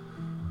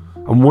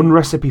 And one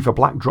recipe for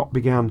black drop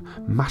began: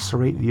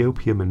 macerate the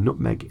opium and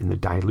nutmeg in the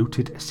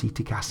diluted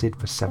acetic acid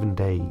for 7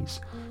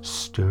 days,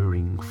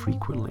 stirring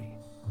frequently.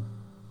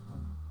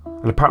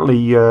 And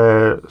apparently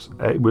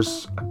it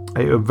was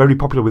very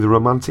popular with the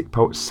romantic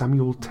poet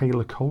Samuel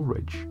Taylor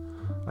Coleridge.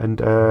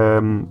 And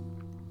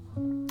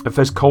at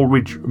first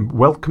Coleridge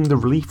welcomed the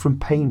relief from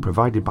pain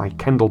provided by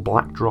Kendall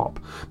Black Drop,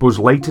 but was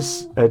later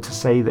to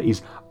say that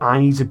his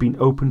eyes had been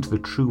opened to the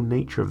true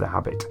nature of the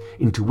habit,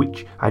 into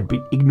which I had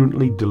been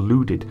ignorantly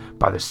deluded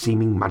by the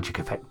seeming magic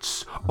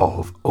effects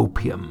of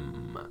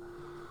opium.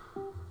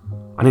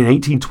 And in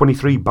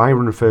 1823,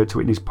 Byron referred to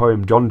it in his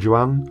poem Don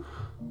Juan: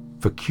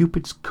 for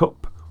Cupid's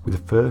cup with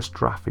the first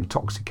draught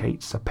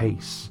intoxicates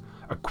apace,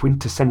 a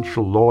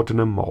quintessential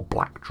laudanum or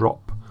black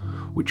drop,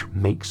 which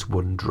makes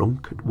one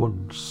drunk at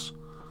once.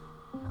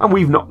 And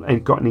we've not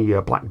got any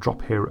black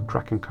drop here at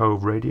Crack and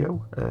Cove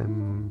Radio.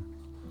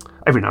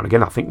 Every now and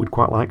again I think we'd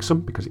quite like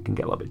some, because it can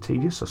get a little bit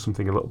tedious, so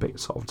something a little bit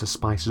sort of to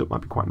spice it up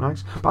might be quite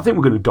nice. But I think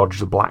we're going to dodge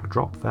the black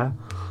drop there.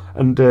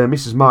 And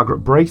Mrs. Margaret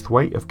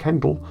Braithwaite of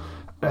Kendal,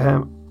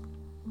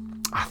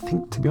 I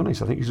think, to be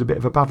honest, I think she's a bit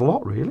of a bad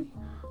lot, really.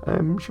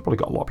 She probably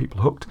got a lot of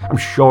people hooked. I'm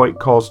sure it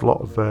caused a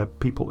lot of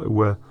people who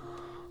were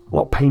a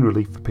lot of pain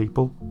relief for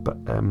people, but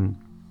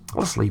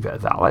let's leave it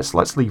at that.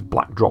 Let's leave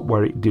black drop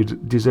where it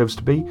deserves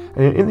to be,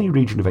 in the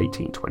region of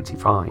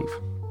 1825.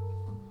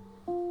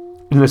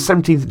 In the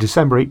 17th of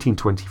December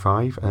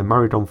 1825,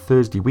 married on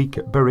Thursday week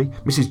at Bury,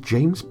 Mrs.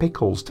 James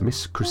Pickles to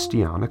Miss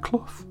Christiana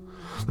Clough.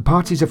 The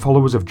parties are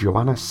followers of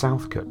Joanna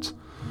Southcote.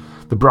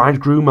 The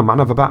bridegroom, a man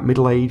of about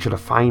middle age, had a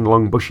fine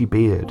long bushy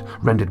beard,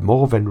 rendered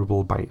more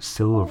venerable by its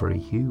silvery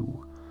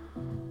hue.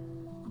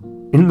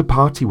 In the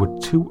party were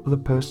 2 other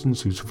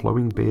persons whose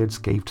flowing beards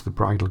gave to the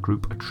bridal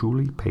group a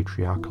truly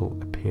patriarchal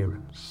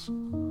appearance.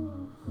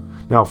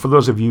 Now, for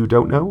those of you who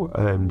don't know,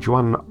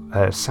 Joanna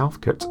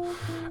Southcote,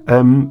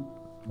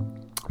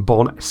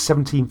 born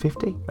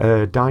 1750,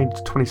 died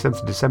 27th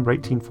of December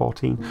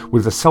 1814,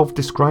 was a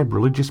self-described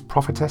religious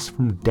prophetess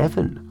from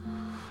Devon,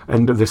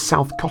 and the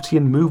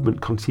Southcotian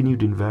movement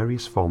continued in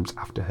various forms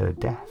after her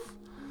death.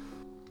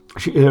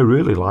 Her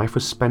early life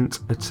was spent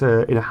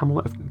in a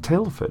hamlet of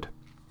Tailford,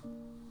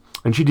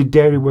 and she did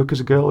dairy work as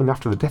a girl, and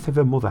after the death of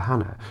her mother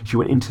Hannah, she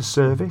went into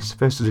service,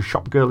 first as a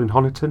shop girl in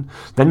Honiton,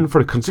 then for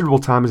a considerable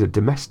time as a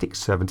domestic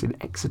servant in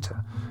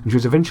Exeter, and she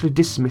was eventually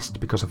dismissed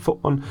because a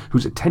footman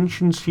whose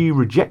attentions she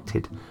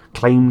rejected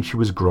claimed she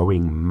was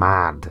growing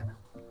mad.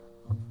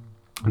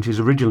 And she's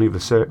originally of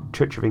the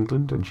Church of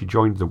England, and she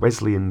joined the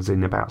Wesleyans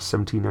in about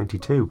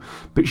 1792,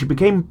 but she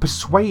became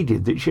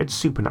persuaded that she had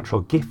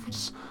supernatural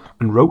gifts,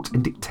 and wrote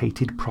and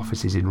dictated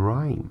prophecies in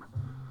rhyme.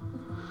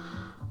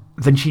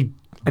 Then she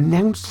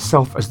announced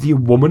herself as the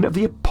woman of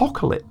the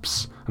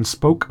apocalypse, and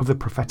spoke of the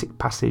prophetic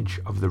passage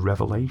of the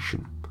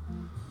Revelation.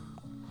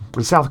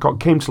 And Southcote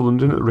came to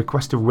London at the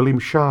request of William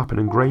Sharp, an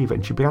engraver,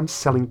 and she began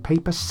selling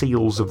paper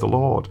seals of the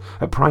Lord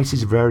at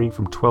prices varying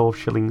from 12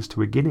 shillings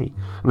to a guinea.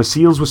 And the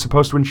seals were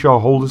supposed to ensure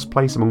holders'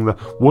 place among the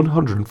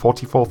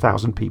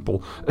 144,000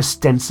 people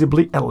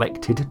ostensibly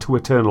elected to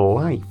eternal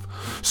life.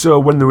 So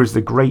when there was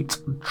the great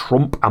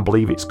trump, I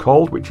believe it's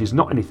called, which is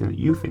not anything that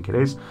you think it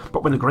is,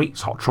 but when the great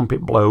hot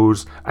trumpet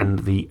blows and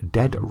the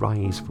dead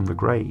rise from the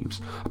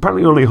graves,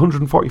 apparently only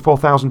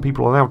 144,000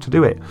 people are allowed to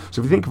do it.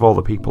 So if you think of all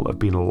the people that have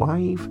been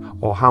alive,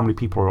 or how many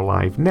people are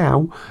alive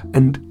now,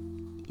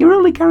 and you're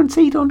only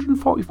guaranteed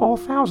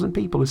 144,000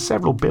 people. There's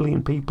several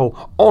billion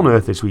people on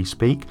Earth as we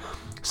speak.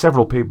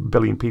 Several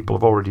billion people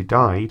have already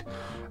died.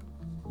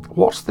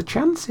 What's the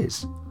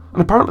chances?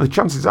 And apparently the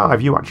chances are,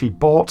 if you actually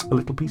bought a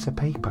little piece of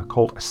paper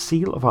called A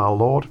Seal of Our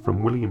Lord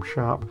from William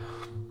Sharp,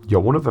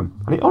 you're one of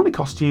them. And it only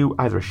cost you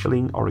either a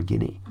shilling or a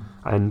guinea.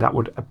 And that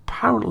would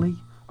apparently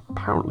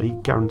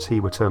guarantee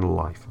you eternal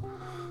life.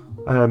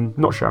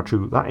 Not sure how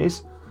true that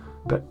is,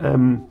 but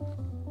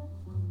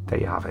there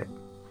you have it.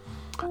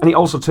 And it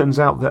also turns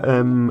out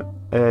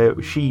that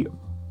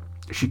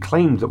she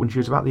claimed that when she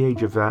was about the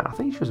age of, I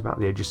think she was about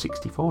the age of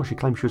 64, she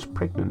claimed she was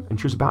pregnant, and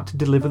she was about to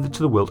deliver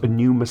to the world a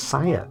new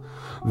Messiah,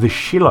 the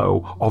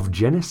Shiloh of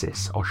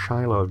Genesis, or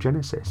Shiloh of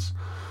Genesis.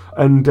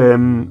 And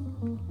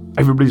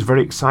everybody's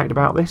very excited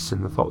about this,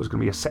 and they thought it was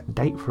going to be a set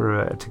date for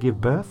her to give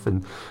birth,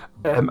 and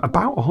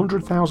about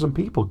 100,000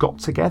 people got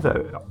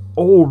together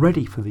all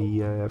ready for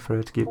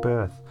her to give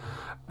birth.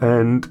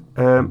 And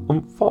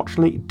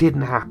unfortunately it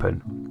didn't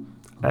happen.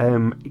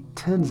 It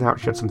turns out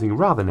she had something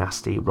rather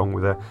nasty wrong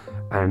with her,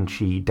 and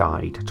she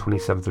died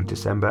 27th of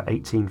December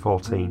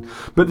 1814.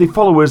 But the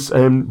followers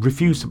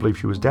refused to believe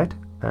she was dead.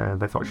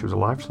 They thought she was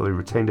alive, so they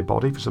retained her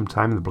body for some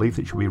time in the belief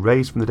that she would be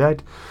raised from the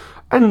dead,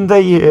 and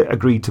they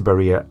agreed to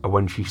bury her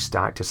when she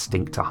started to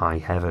stink to high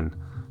heaven.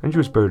 And she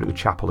was buried at the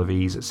Chapel of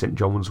Ease at St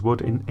John's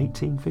Wood in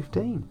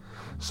 1815.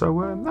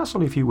 So that's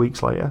only a few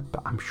weeks later,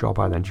 but I'm sure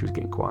by then she was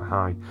getting quite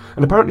high.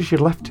 And apparently she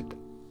left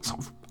sort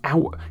of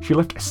out. She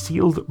left a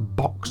sealed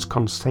box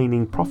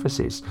containing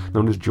prophecies,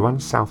 known as Joanne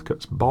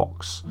Southcote's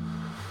box.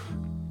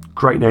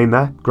 Great name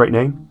there, great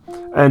name.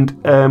 And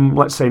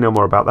let's say no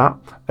more about that.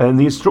 And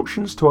the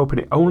instructions to open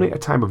it only at a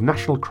time of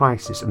national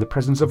crisis in the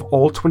presence of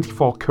all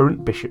 24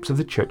 current bishops of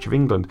the Church of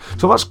England.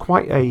 So that's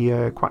quite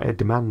a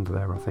demand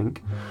there, I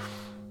think.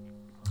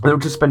 And they were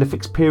to spend a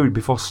fixed period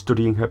before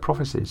studying her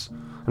prophecies.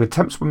 And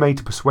attempts were made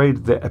to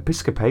persuade the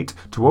episcopate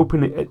to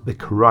open it at the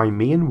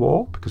Crimean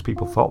War, because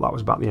people thought that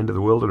was about the end of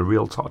the world and a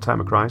real time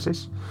of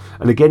crisis.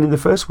 And again in the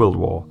First World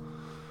War.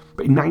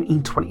 But in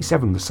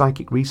 1927, the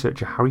psychic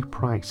researcher Harry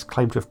Price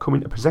claimed to have come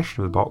into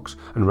possession of the box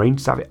and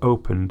arranged to have it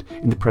opened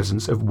in the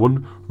presence of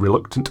one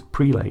reluctant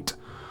prelate,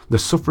 the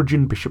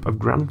suffragan Bishop of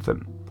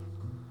Grantham.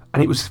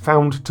 And it was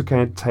found to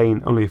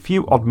contain only a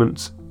few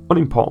oddments,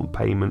 unimportant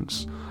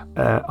payments,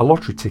 a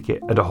lottery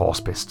ticket and a horse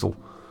pistol.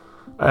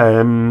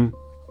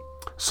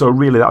 So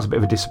really that's a bit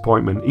of a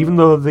disappointment. Even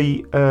though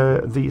the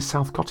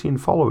Southcotean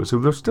followers, who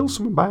there's still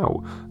some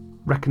about,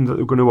 reckoned that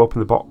they were going to open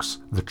the box,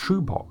 the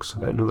true box,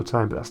 at another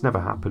time, but that's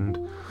never happened.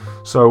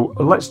 So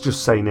let's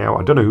just say now,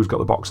 I don't know who's got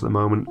the box at the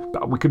moment,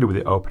 but we could do with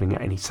it opening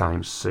at any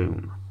time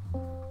soon.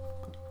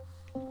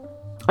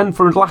 And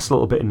for a last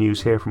little bit of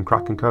news here from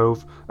Kraken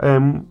Cove,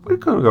 we're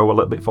going to go a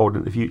little bit forward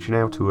in the future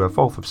now to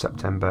 4th of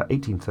September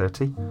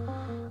 1830.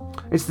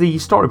 It's the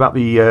story about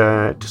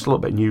the, just a little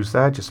bit of news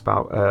there, just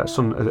about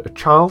son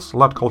Charles, a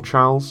lad called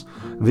Charles,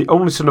 the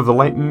only son of the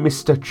late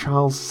Mr.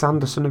 Charles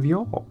Sanderson of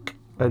York.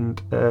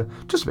 And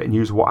just a bit of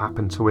news of what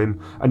happened to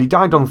him. And he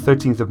died on the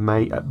 13th of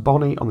May at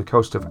Bonny on the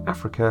coast of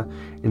Africa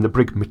in the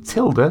brig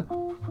Matilda.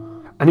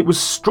 And it was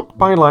struck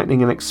by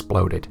lightning and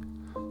exploded.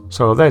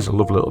 So there's a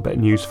lovely little bit of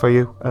news for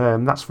you.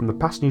 That's from the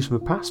past, news from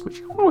the past,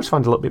 which I always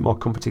find a little bit more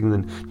comforting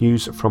than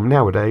news from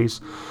nowadays.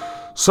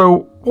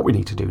 So what we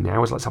need to do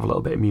now is let's have a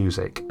little bit of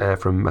music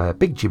from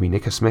Big Jimmy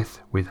Nickersmith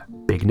with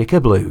Big Nicker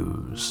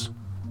Blues.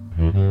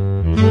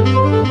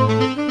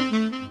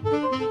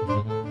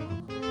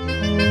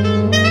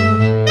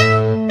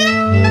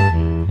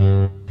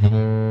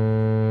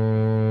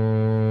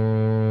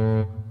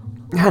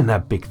 And a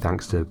big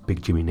thanks to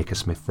Big Jimmy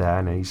Nickersmith there,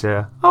 and he's,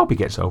 I hope he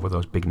gets over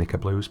those Big Nicker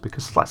Blues,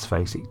 because let's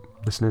face it,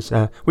 listeners,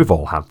 we've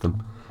all had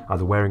them,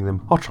 either wearing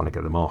them or trying to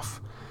get them off.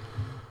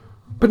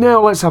 But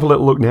now let's have a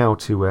little look now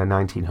to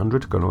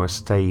 1900, going to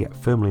stay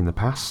firmly in the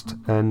past,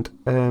 and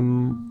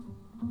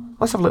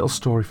let's have a little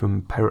story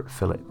from Parrot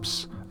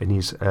Phillips, and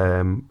his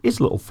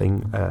little thing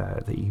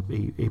that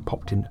he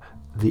popped in,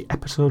 the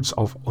episodes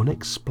of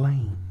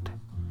Unexplained.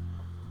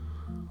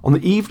 On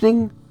the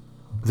evening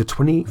the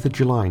 28th of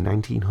July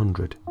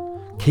 1900,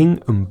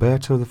 King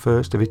Umberto I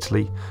of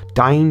Italy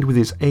dined with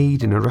his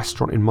aide in a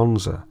restaurant in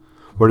Monza,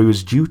 where he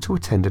was due to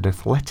attend an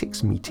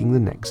athletics meeting the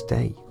next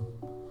day.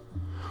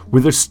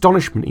 With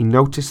astonishment he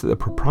noticed that the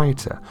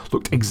proprietor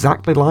looked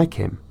exactly like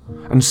him,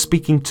 and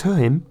speaking to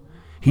him,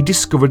 he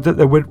discovered that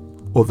there were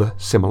other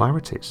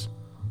similarities.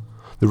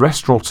 The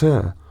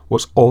restaurateur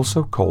was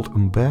also called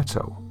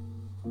Umberto.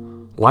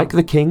 Like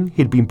the king,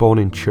 he had been born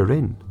in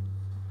Turin,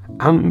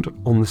 and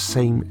on the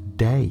same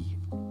day.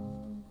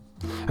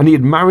 And he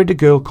had married a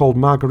girl called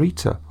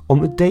Margherita on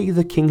the day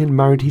the king had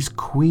married his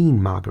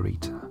queen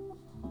Margherita.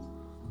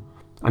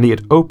 And he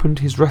had opened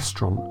his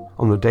restaurant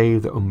on the day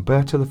that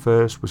Umberto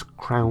I was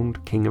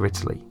crowned King of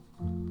Italy.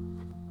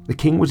 The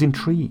king was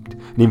intrigued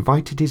and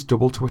invited his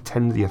double to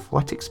attend the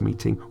athletics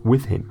meeting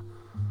with him.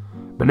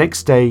 But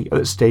next day at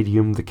the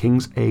stadium, the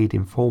king's aide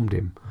informed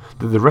him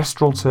that the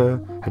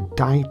restaurateur had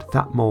died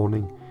that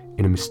morning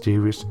in a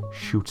mysterious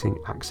shooting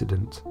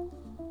accident.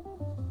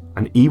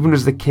 And even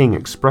as the king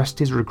expressed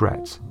his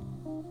regret,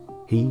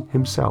 he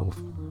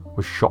himself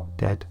was shot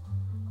dead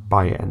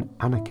by an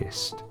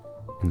anarchist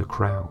in the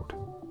crowd.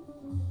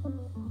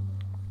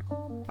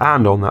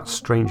 And on that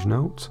strange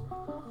note,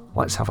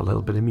 let's have a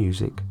little bit of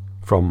music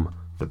from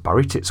the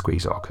Barry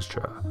Titsqueeze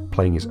Orchestra,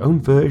 playing his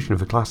own version of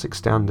the classic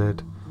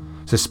standard,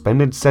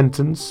 Suspended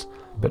Sentence,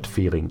 but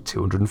feeling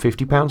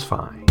 £250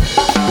 fine.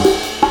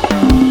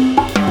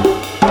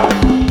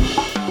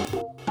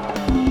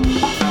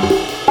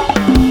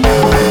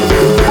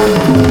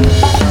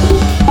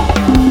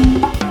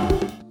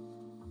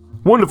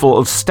 Wonderful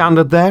little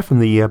standard there from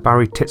the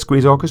Barry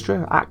Titsqueeze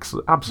Orchestra.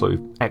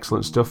 Absolutely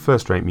excellent stuff.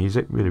 First-rate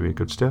music. Really, really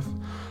good stuff.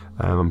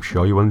 I'm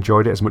sure you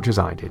enjoyed it as much as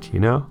I did, you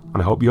know?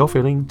 And I hope you're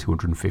feeling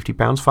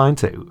 £250 fine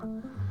too.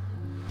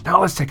 Now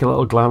let's take a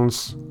little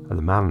glance at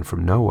the man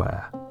from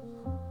nowhere.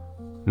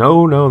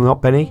 No,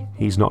 not Benny.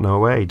 He's not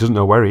nowhere. He doesn't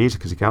know where he is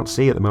because he can't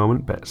see at the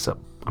moment. But so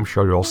I'm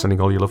sure you're all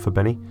sending all your love for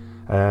Benny.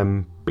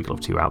 Big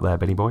love to you out there,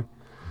 Benny boy.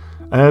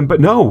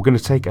 But no, we're going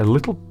to take a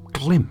little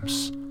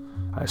glimpse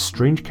at a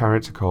strange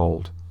character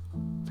called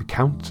the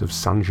Count of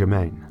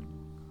Saint-Germain.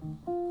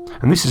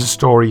 And this is a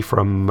story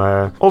from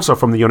also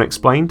from the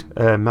Unexplained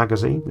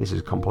magazine. This is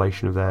a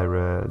compilation of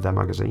their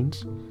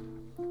magazines.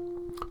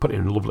 Put it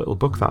in a lovely little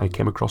book that I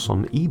came across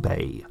on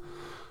eBay.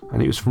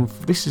 And it was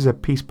this is a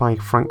piece by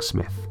Frank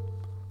Smith.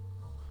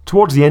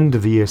 Towards the end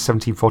of the year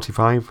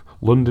 1745,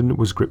 London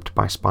was gripped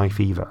by spy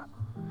fever.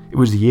 It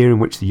was the year in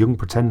which the young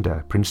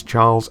pretender, Prince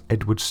Charles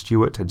Edward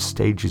Stuart, had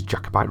staged his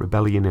Jacobite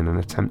rebellion in an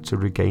attempt to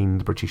regain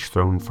the British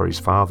throne for his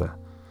father.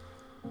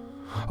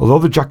 Although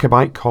the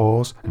Jacobite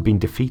cause had been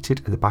defeated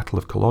at the Battle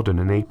of Culloden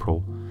in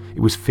April, it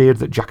was feared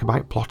that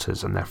Jacobite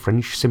plotters and their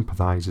French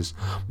sympathisers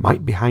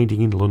might be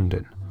hiding in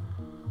London.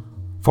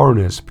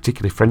 Foreigners,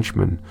 particularly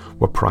Frenchmen,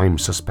 were prime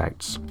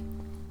suspects.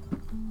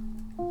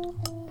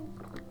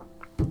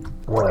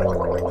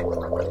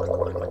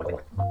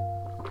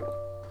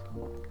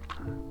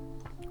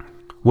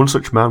 One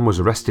such man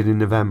was arrested in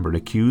November and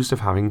accused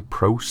of having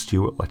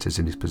pro-Stuart letters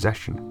in his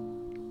possession.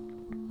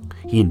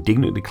 He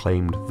indignantly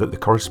claimed that the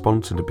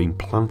correspondence had been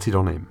planted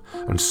on him,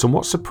 and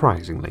somewhat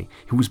surprisingly,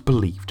 he was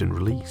believed and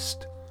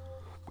released.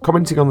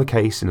 Commenting on the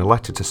case in a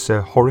letter to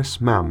Sir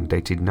Horace Mann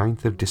dated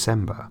 9th of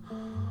December,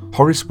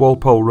 Horace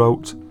Walpole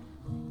wrote,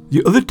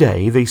 "The other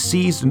day they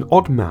seized an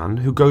odd man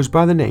who goes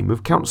by the name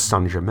of Count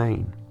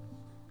Saint-Germain.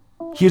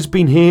 He has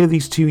been here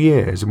these 2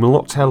 years and will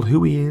not tell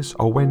who he is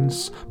or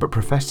whence, but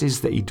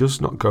professes that he does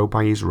not go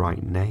by his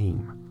right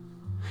name.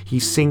 He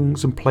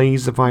sings and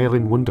plays the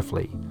violin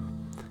wonderfully,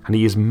 and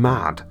he is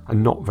mad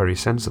and not very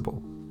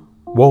sensible."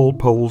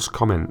 Walpole's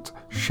comment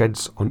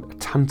sheds on a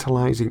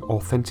tantalising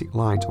authentic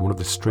light on one of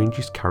the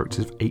strangest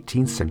characters of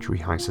 18th century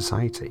high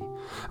society,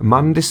 a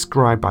man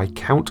described by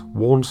Count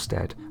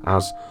Warnstead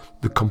as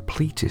the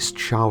completest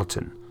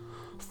charlatan,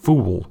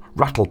 fool,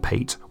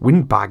 rattlepate,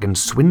 windbag and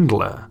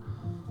swindler,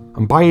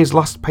 and by his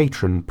last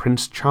patron,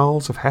 Prince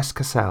Charles of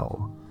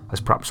Hesse-Cassel,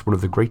 as perhaps one of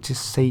the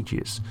greatest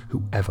sages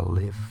who ever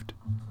lived.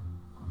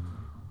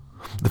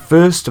 The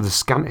first of the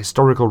scant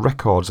historical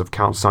records of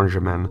Count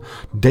Saint-Germain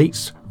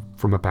dates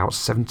from about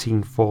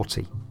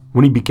 1740,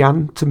 when he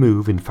began to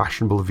move in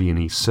fashionable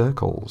Viennese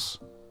circles.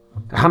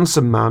 A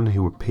handsome man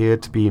who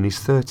appeared to be in his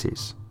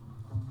 30s.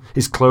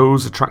 His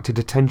clothes attracted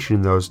attention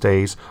in those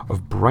days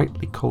of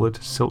brightly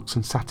coloured silks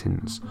and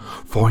satins,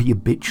 for he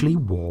habitually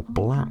wore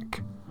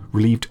black,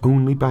 relieved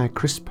only by a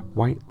crisp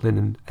white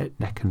linen at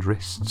neck and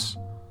wrists.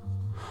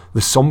 The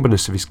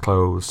sombreness of his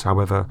clothes,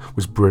 however,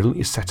 was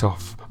brilliantly set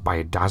off by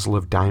a dazzle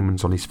of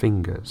diamonds on his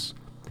fingers,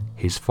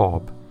 his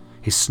fob,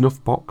 his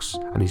snuff-box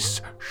and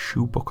his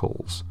shoe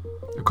buckles.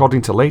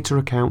 According to later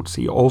accounts,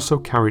 he also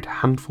carried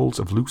handfuls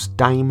of loose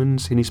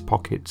diamonds in his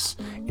pockets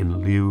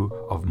in lieu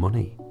of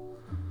money.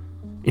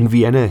 In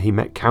Vienna he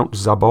met Count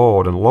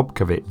Zabord and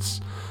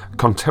Lobkowitz,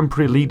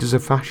 contemporary leaders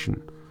of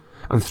fashion,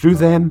 and through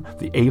them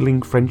the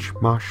ailing French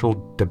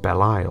Marshal de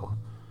Belle-Isle,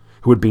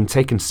 who had been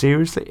taken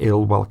seriously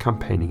ill while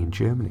campaigning in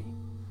Germany.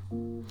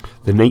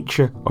 The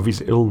nature of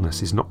his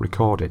illness is not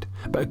recorded,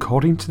 but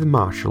according to the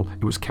Marshal,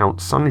 it was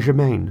Count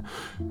Saint-Germain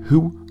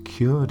who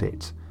cured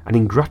it, and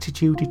in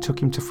gratitude he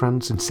took him to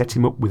France and set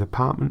him up with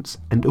apartments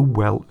and a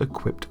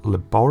well-equipped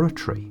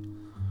laboratory.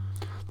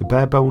 The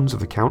bare bones of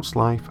the Count's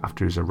life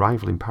after his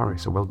arrival in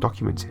Paris are well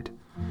documented,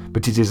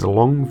 but it is a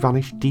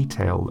long-vanished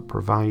detail that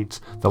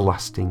provides the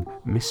lasting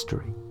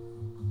mystery.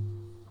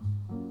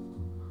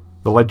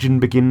 The legend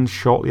begins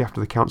shortly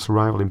after the Count's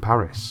arrival in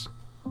Paris.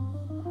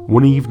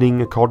 One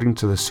evening, according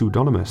to the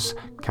pseudonymous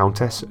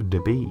Countess de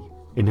B,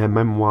 in her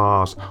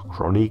memoirs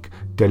Chronique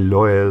de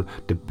l'Oeil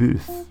de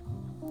Boeuf,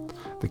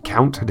 the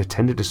Count had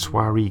attended a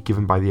soiree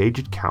given by the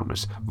aged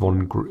Countess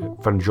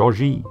von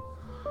Georgy,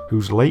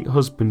 whose late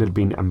husband had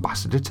been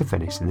ambassador to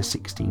Venice in the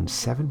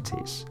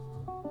 1670s.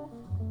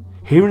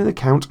 Hearing the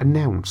Count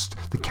announced,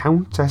 the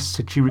Countess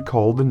said she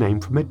recalled the name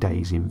from her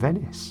days in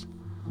Venice.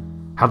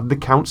 Had the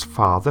Count's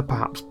father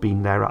perhaps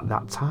been there at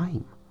that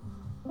time?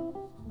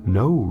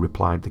 No,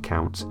 replied the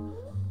Count,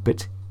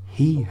 but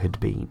he had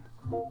been,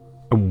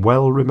 and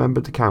well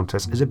remembered the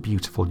Countess as a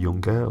beautiful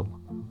young girl.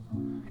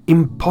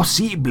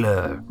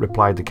 Impossible,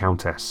 replied the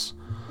Countess.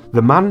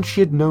 The man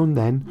she had known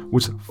then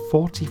was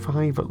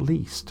 45 at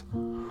least,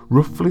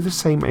 roughly the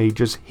same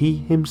age as he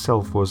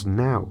himself was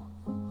now.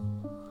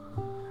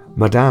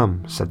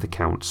 Madame, said the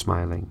Count,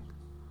 smiling,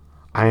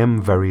 I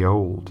am very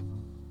old.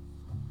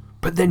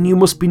 But then you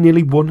must be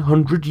nearly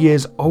 100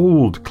 years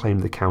old,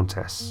 claimed the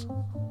Countess.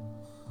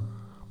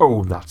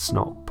 Oh, that's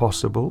not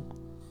possible,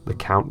 the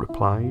Count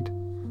replied,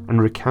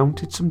 and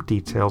recounted some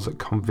details that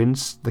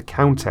convinced the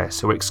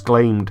Countess, who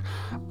exclaimed,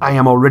 I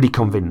am already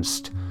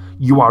convinced.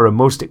 You are a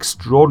most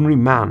extraordinary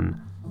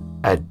man,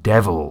 a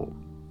devil.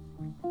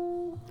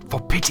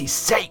 For pity's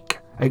sake,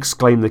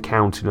 exclaimed the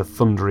Count in a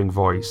thundering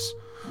voice.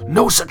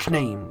 No such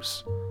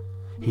names.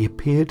 He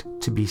appeared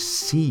to be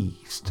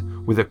seized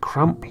with a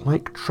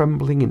cramp-like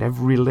trembling in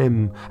every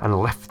limb and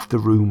left the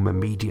room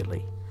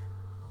immediately.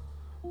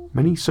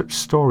 Many such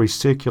stories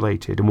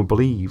circulated and were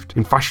believed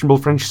in fashionable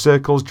French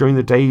circles during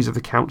the days of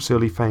the Count's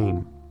early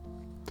fame.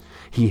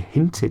 He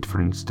hinted, for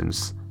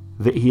instance,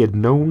 that he had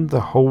known the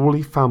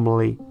Holy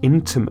Family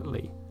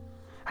intimately,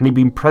 and he'd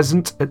been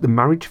present at the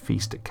marriage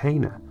feast at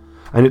Cana,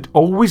 and had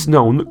always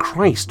known that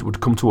Christ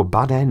would come to a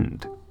bad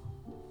end.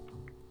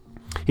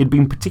 He had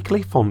been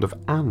particularly fond of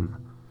Anne,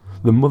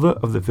 the mother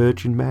of the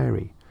Virgin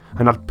Mary,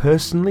 and had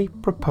personally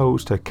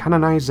proposed her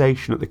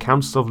canonization at the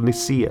Council of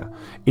Nicaea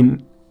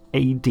in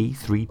AD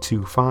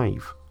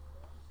 325.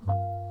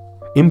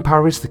 In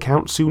Paris, the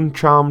Count soon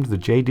charmed the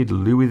jaded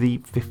Louis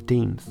XV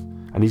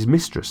and his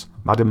mistress,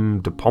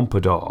 Madame de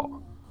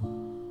Pompadour.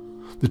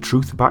 The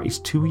truth about his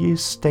 2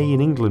 years' stay in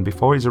England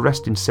before his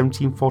arrest in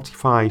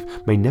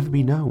 1745 may never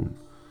be known,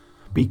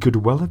 but he could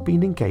well have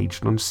been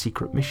engaged on a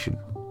secret mission.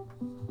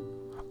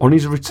 On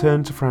his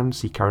return to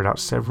France, he carried out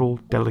several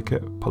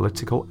delicate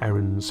political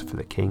errands for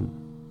the king.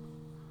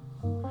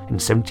 In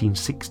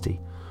 1760,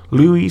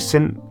 Louis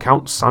sent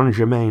Count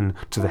Saint-Germain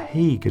to The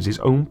Hague as his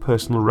own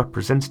personal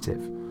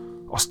representative,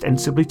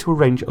 ostensibly to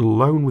arrange a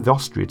loan with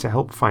Austria to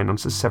help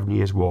finance the 7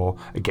 Years' War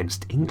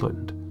against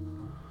England.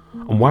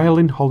 And while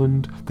in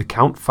Holland, the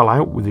Count fell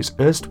out with his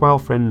erstwhile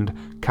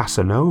friend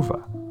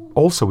Casanova,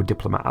 also a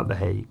diplomat at The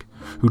Hague,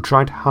 who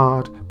tried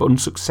hard but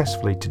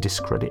unsuccessfully to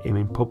discredit him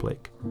in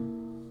public.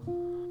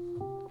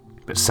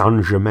 But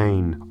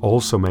Saint-Germain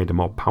also made a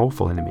more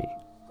powerful enemy.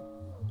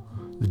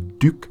 The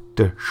Duc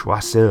de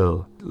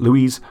Choiseul,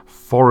 Louis'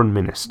 foreign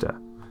minister,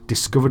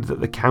 discovered that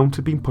the Count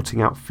had been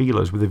putting out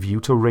feelers with a view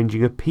to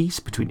arranging a peace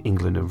between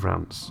England and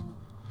France.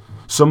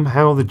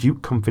 Somehow the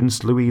Duke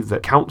convinced Louis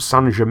that Count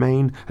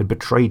Saint-Germain had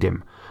betrayed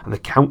him, and the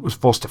Count was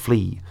forced to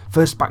flee,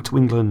 first back to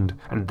England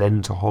and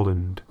then to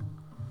Holland.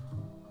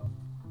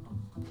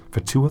 For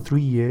 2 or 3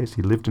 years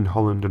he lived in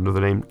Holland under the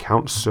name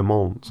Count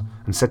Sermont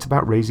and set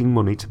about raising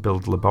money to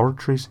build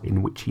laboratories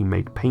in which he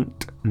made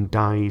paint and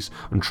dyes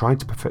and tried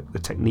to perfect the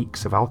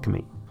techniques of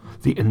alchemy,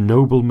 the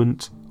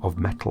ennoblement of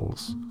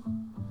metals.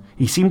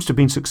 He seems to have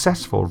been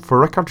successful, for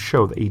records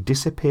show that he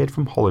disappeared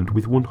from Holland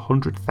with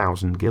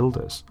 100,000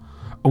 guilders,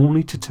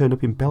 only to turn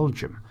up in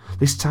Belgium,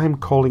 this time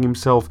calling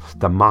himself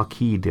the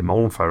Marquis de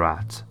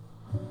Montferrat.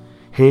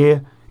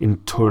 Here, in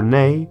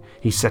Tournai,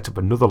 he set up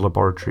another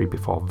laboratory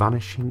before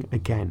vanishing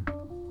again.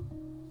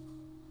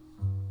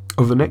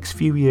 Over the next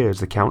few years,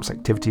 the Count's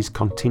activities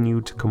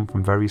continued to come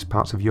from various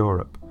parts of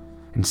Europe.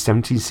 In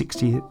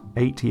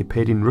 1768, he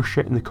appeared in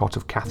Russia in the court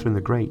of Catherine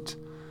the Great.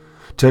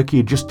 Turkey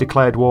had just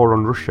declared war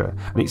on Russia,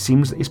 and it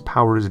seems that his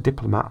power as a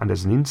diplomat and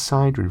as an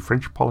insider in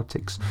French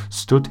politics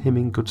stood him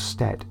in good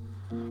stead.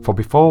 For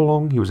before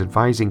long he was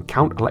advising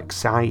Count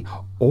Alexei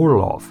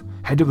Orlov,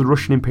 head of the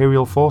Russian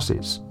Imperial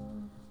Forces.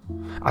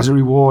 As a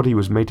reward, he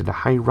was made a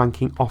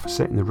high-ranking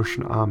officer in the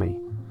Russian army,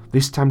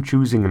 this time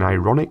choosing an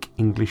ironic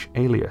English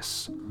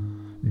alias,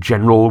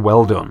 General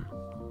Well Done.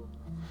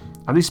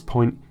 At this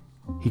point,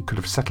 he could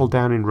have settled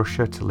down in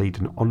Russia to lead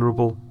an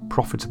honourable,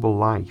 profitable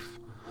life,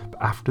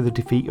 but after the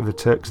defeat of the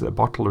Turks at the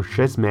Battle of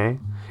Chesme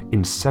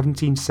in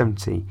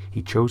 1770,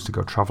 he chose to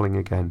go travelling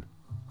again.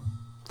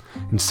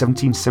 In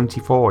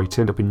 1774, he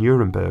turned up in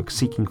Nuremberg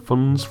seeking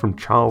funds from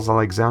Charles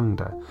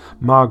Alexander,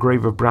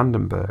 Margrave of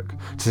Brandenburg,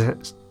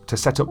 to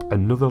set up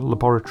another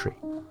laboratory.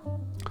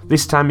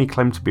 This time he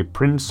claimed to be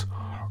Prince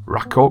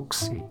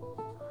Rákóczi,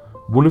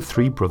 one of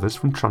 3 brothers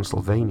from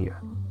Transylvania.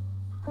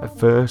 At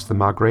first the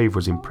Margrave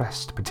was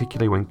impressed,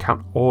 particularly when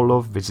Count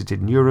Orlov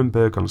visited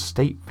Nuremberg on a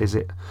state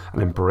visit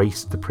and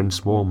embraced the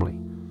prince warmly.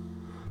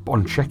 But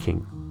on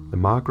checking, the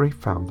Margrave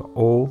found that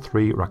all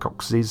 3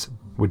 Rákóczis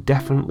were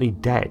definitely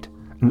dead,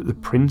 and that the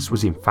prince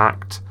was in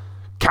fact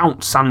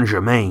Count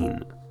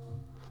Saint-Germain.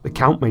 The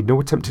Count made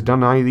no attempt to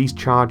deny these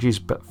charges,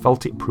 but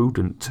felt it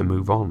prudent to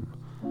move on,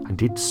 and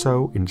did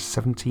so in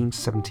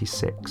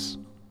 1776.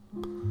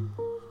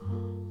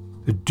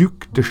 The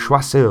Duc de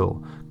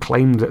Choiseul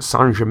claimed that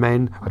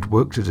Saint-Germain had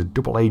worked as a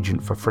double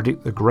agent for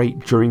Frederick the Great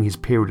during his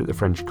period at the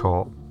French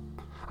court,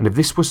 and if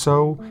this were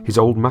so, his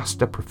old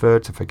master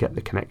preferred to forget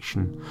the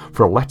connection,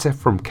 for a letter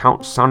from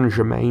Count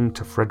Saint-Germain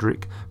to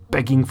Frederick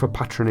begging for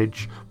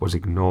patronage was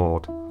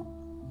ignored.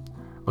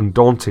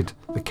 Undaunted,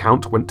 the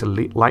Count went to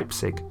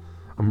Leipzig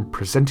and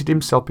presented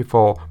himself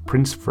before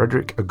Prince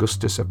Frederick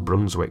Augustus of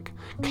Brunswick,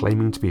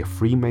 claiming to be a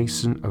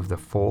Freemason of the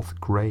 4th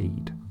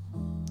grade.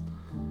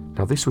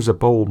 Now this was a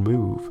bold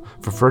move,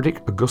 for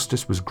Frederick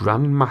Augustus was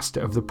Grand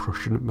Master of the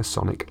Prussian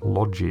Masonic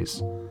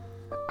lodges,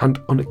 and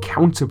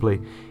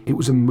unaccountably it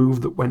was a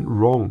move that went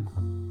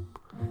wrong.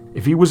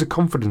 If he was a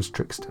confidence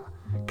trickster,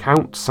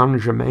 Count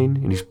Saint-Germain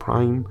in his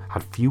prime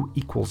had few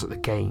equals at the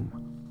game.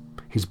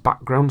 His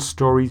background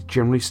stories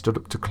generally stood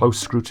up to close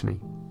scrutiny.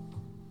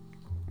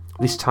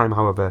 This time,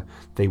 however,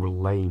 they were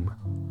lame.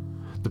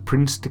 The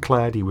prince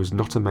declared he was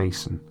not a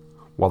Mason,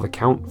 while the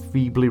Count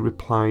feebly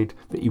replied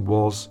that he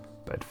was,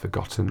 but had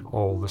forgotten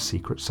all the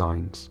secret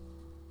signs.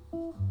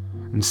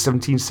 In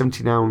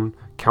 1779,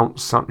 Count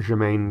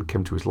Saint-Germain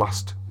came to his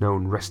last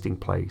known resting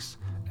place,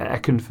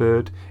 at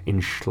Eckernförde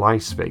in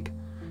Schleswig,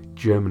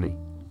 Germany.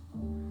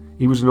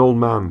 He was an old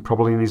man,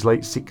 probably in his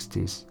late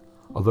 60s,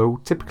 although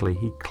typically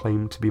he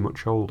claimed to be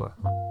much older.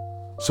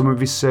 Some of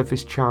his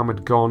surface charm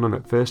had gone, and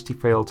at first he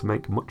failed to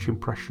make much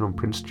impression on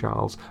Prince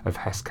Charles of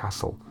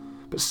Hesse-Kassel,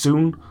 but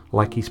soon,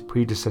 like his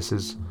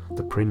predecessors,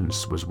 the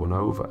prince was won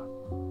over.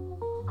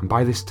 And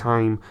by this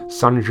time,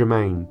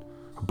 Saint-Germain,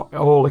 who by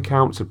all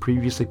accounts had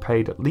previously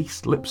paid at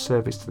least lip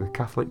service to the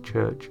Catholic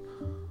Church,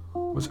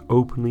 was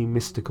openly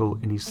mystical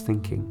in his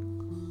thinking,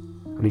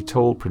 and he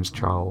told Prince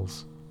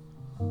Charles,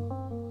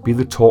 "Be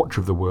the torch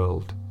of the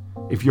world.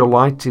 If your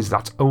light is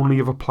that only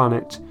of a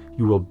planet,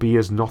 you will be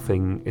as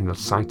nothing in the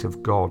sight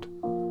of God.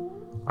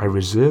 I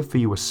reserve for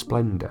you a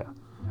splendour,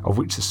 of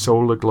which the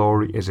solar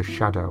glory is a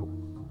shadow.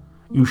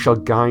 You shall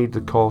guide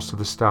the course of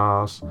the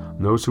stars,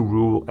 and those who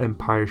rule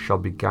empires shall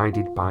be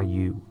guided by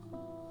you.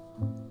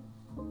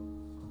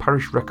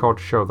 Parish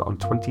records show that on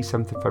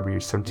 27th of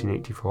February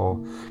 1784,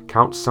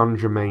 Count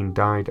Saint-Germain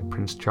died at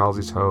Prince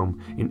Charles's home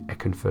in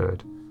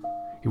Eckernford.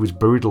 He was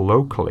buried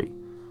locally,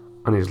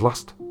 and his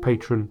last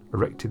patron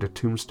erected a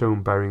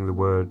tombstone bearing the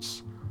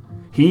words,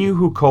 "He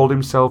who called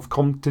himself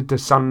Comte de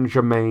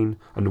Saint-Germain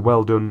and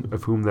Weldon,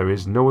 of whom there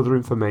is no other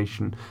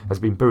information, has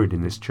been buried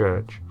in this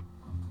church."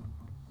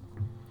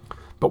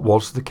 But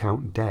was the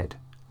Count dead?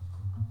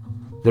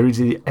 There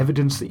is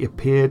evidence that he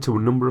appeared to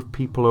a number of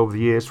people over the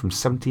years from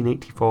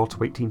 1784 to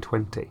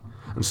 1820,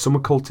 and some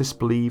occultists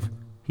believe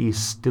he is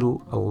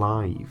still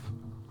alive.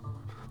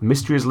 The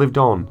mystery has lived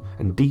on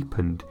and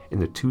deepened in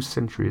the 2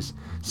 centuries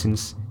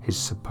since his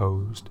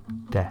supposed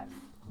death.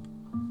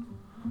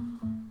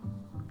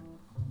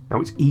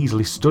 Now it's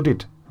easily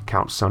studied,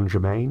 Count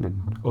Saint-Germain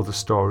and other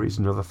stories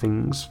and other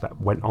things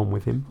that went on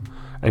with him,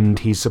 and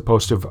he's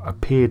supposed to have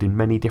appeared in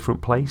many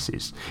different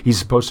places. He's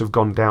supposed to have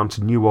gone down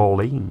to New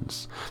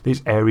Orleans,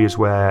 these areas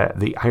where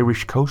the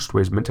Irish coastway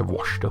is meant to have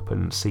washed up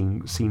and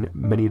seen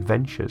many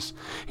adventures.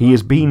 He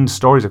has been,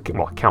 stories of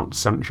Count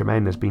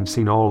Saint-Germain has been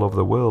seen all over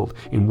the world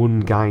in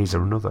one guise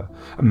or another,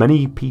 and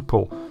many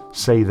people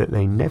say that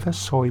they never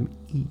saw him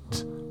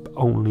eat, but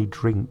only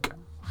drink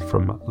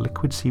from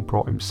liquids he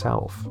brought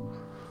himself.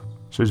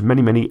 So there's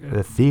many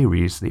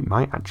theories that it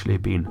might actually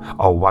have been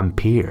a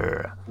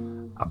vampire,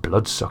 a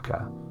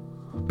bloodsucker.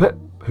 But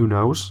who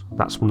knows?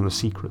 That's one of the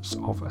secrets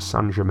of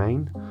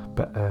Saint-Germain.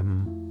 But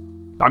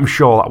I'm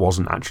sure that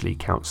wasn't actually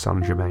Count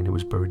Saint-Germain who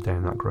was buried there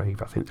in that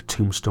grave. I think the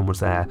tombstone was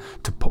there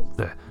to put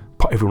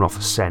everyone off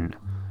the scent.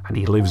 And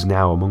he lives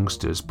now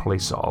amongst us, probably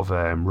sort of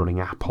running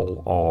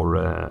Apple or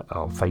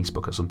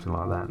Facebook or something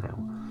like that now.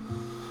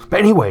 But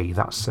anyway,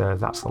 that's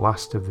the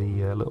last of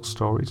the little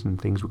stories and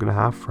things we're going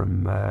to have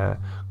from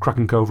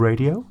Kraken Cove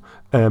Radio.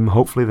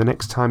 Hopefully the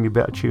next time you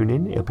better tune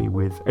in, it'll be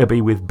with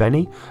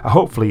Benny.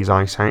 Hopefully his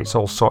eyesight's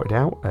all sorted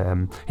out.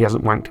 He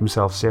hasn't wanked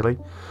himself silly.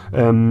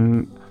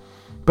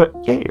 But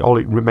yeah, all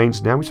it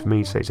remains now is for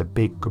me to say it's a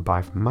big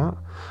goodbye from Matt.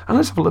 And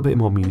let's have a little bit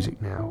more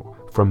music now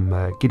from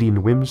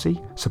Gideon Whimsy,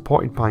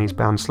 supported by his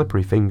band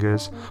Slippery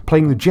Fingers,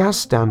 playing the jazz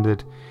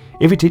standard,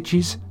 "If it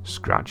itches,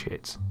 scratch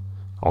it,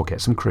 or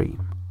get some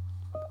cream."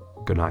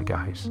 Good night,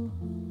 guys.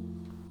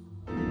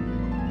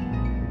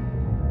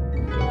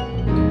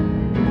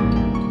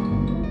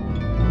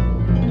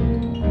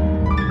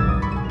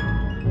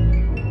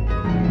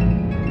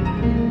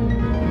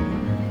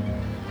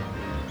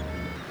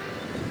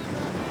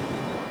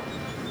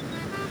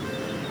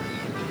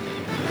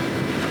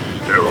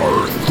 There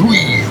are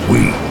 3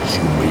 ways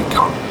you may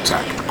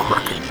contact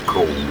Kraken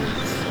Cove.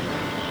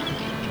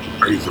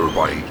 Either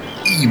by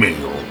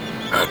email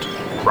at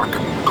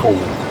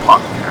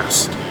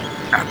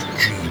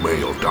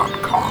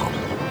krakencovepodcast@gmail.com,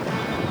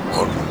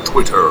 on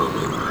Twitter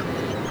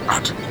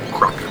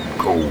 @Kraken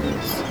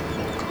Cove,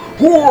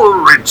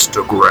 or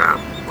Instagram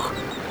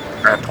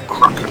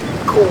 @Kraken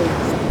Cove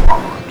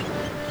Pod.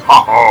 Ha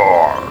ha!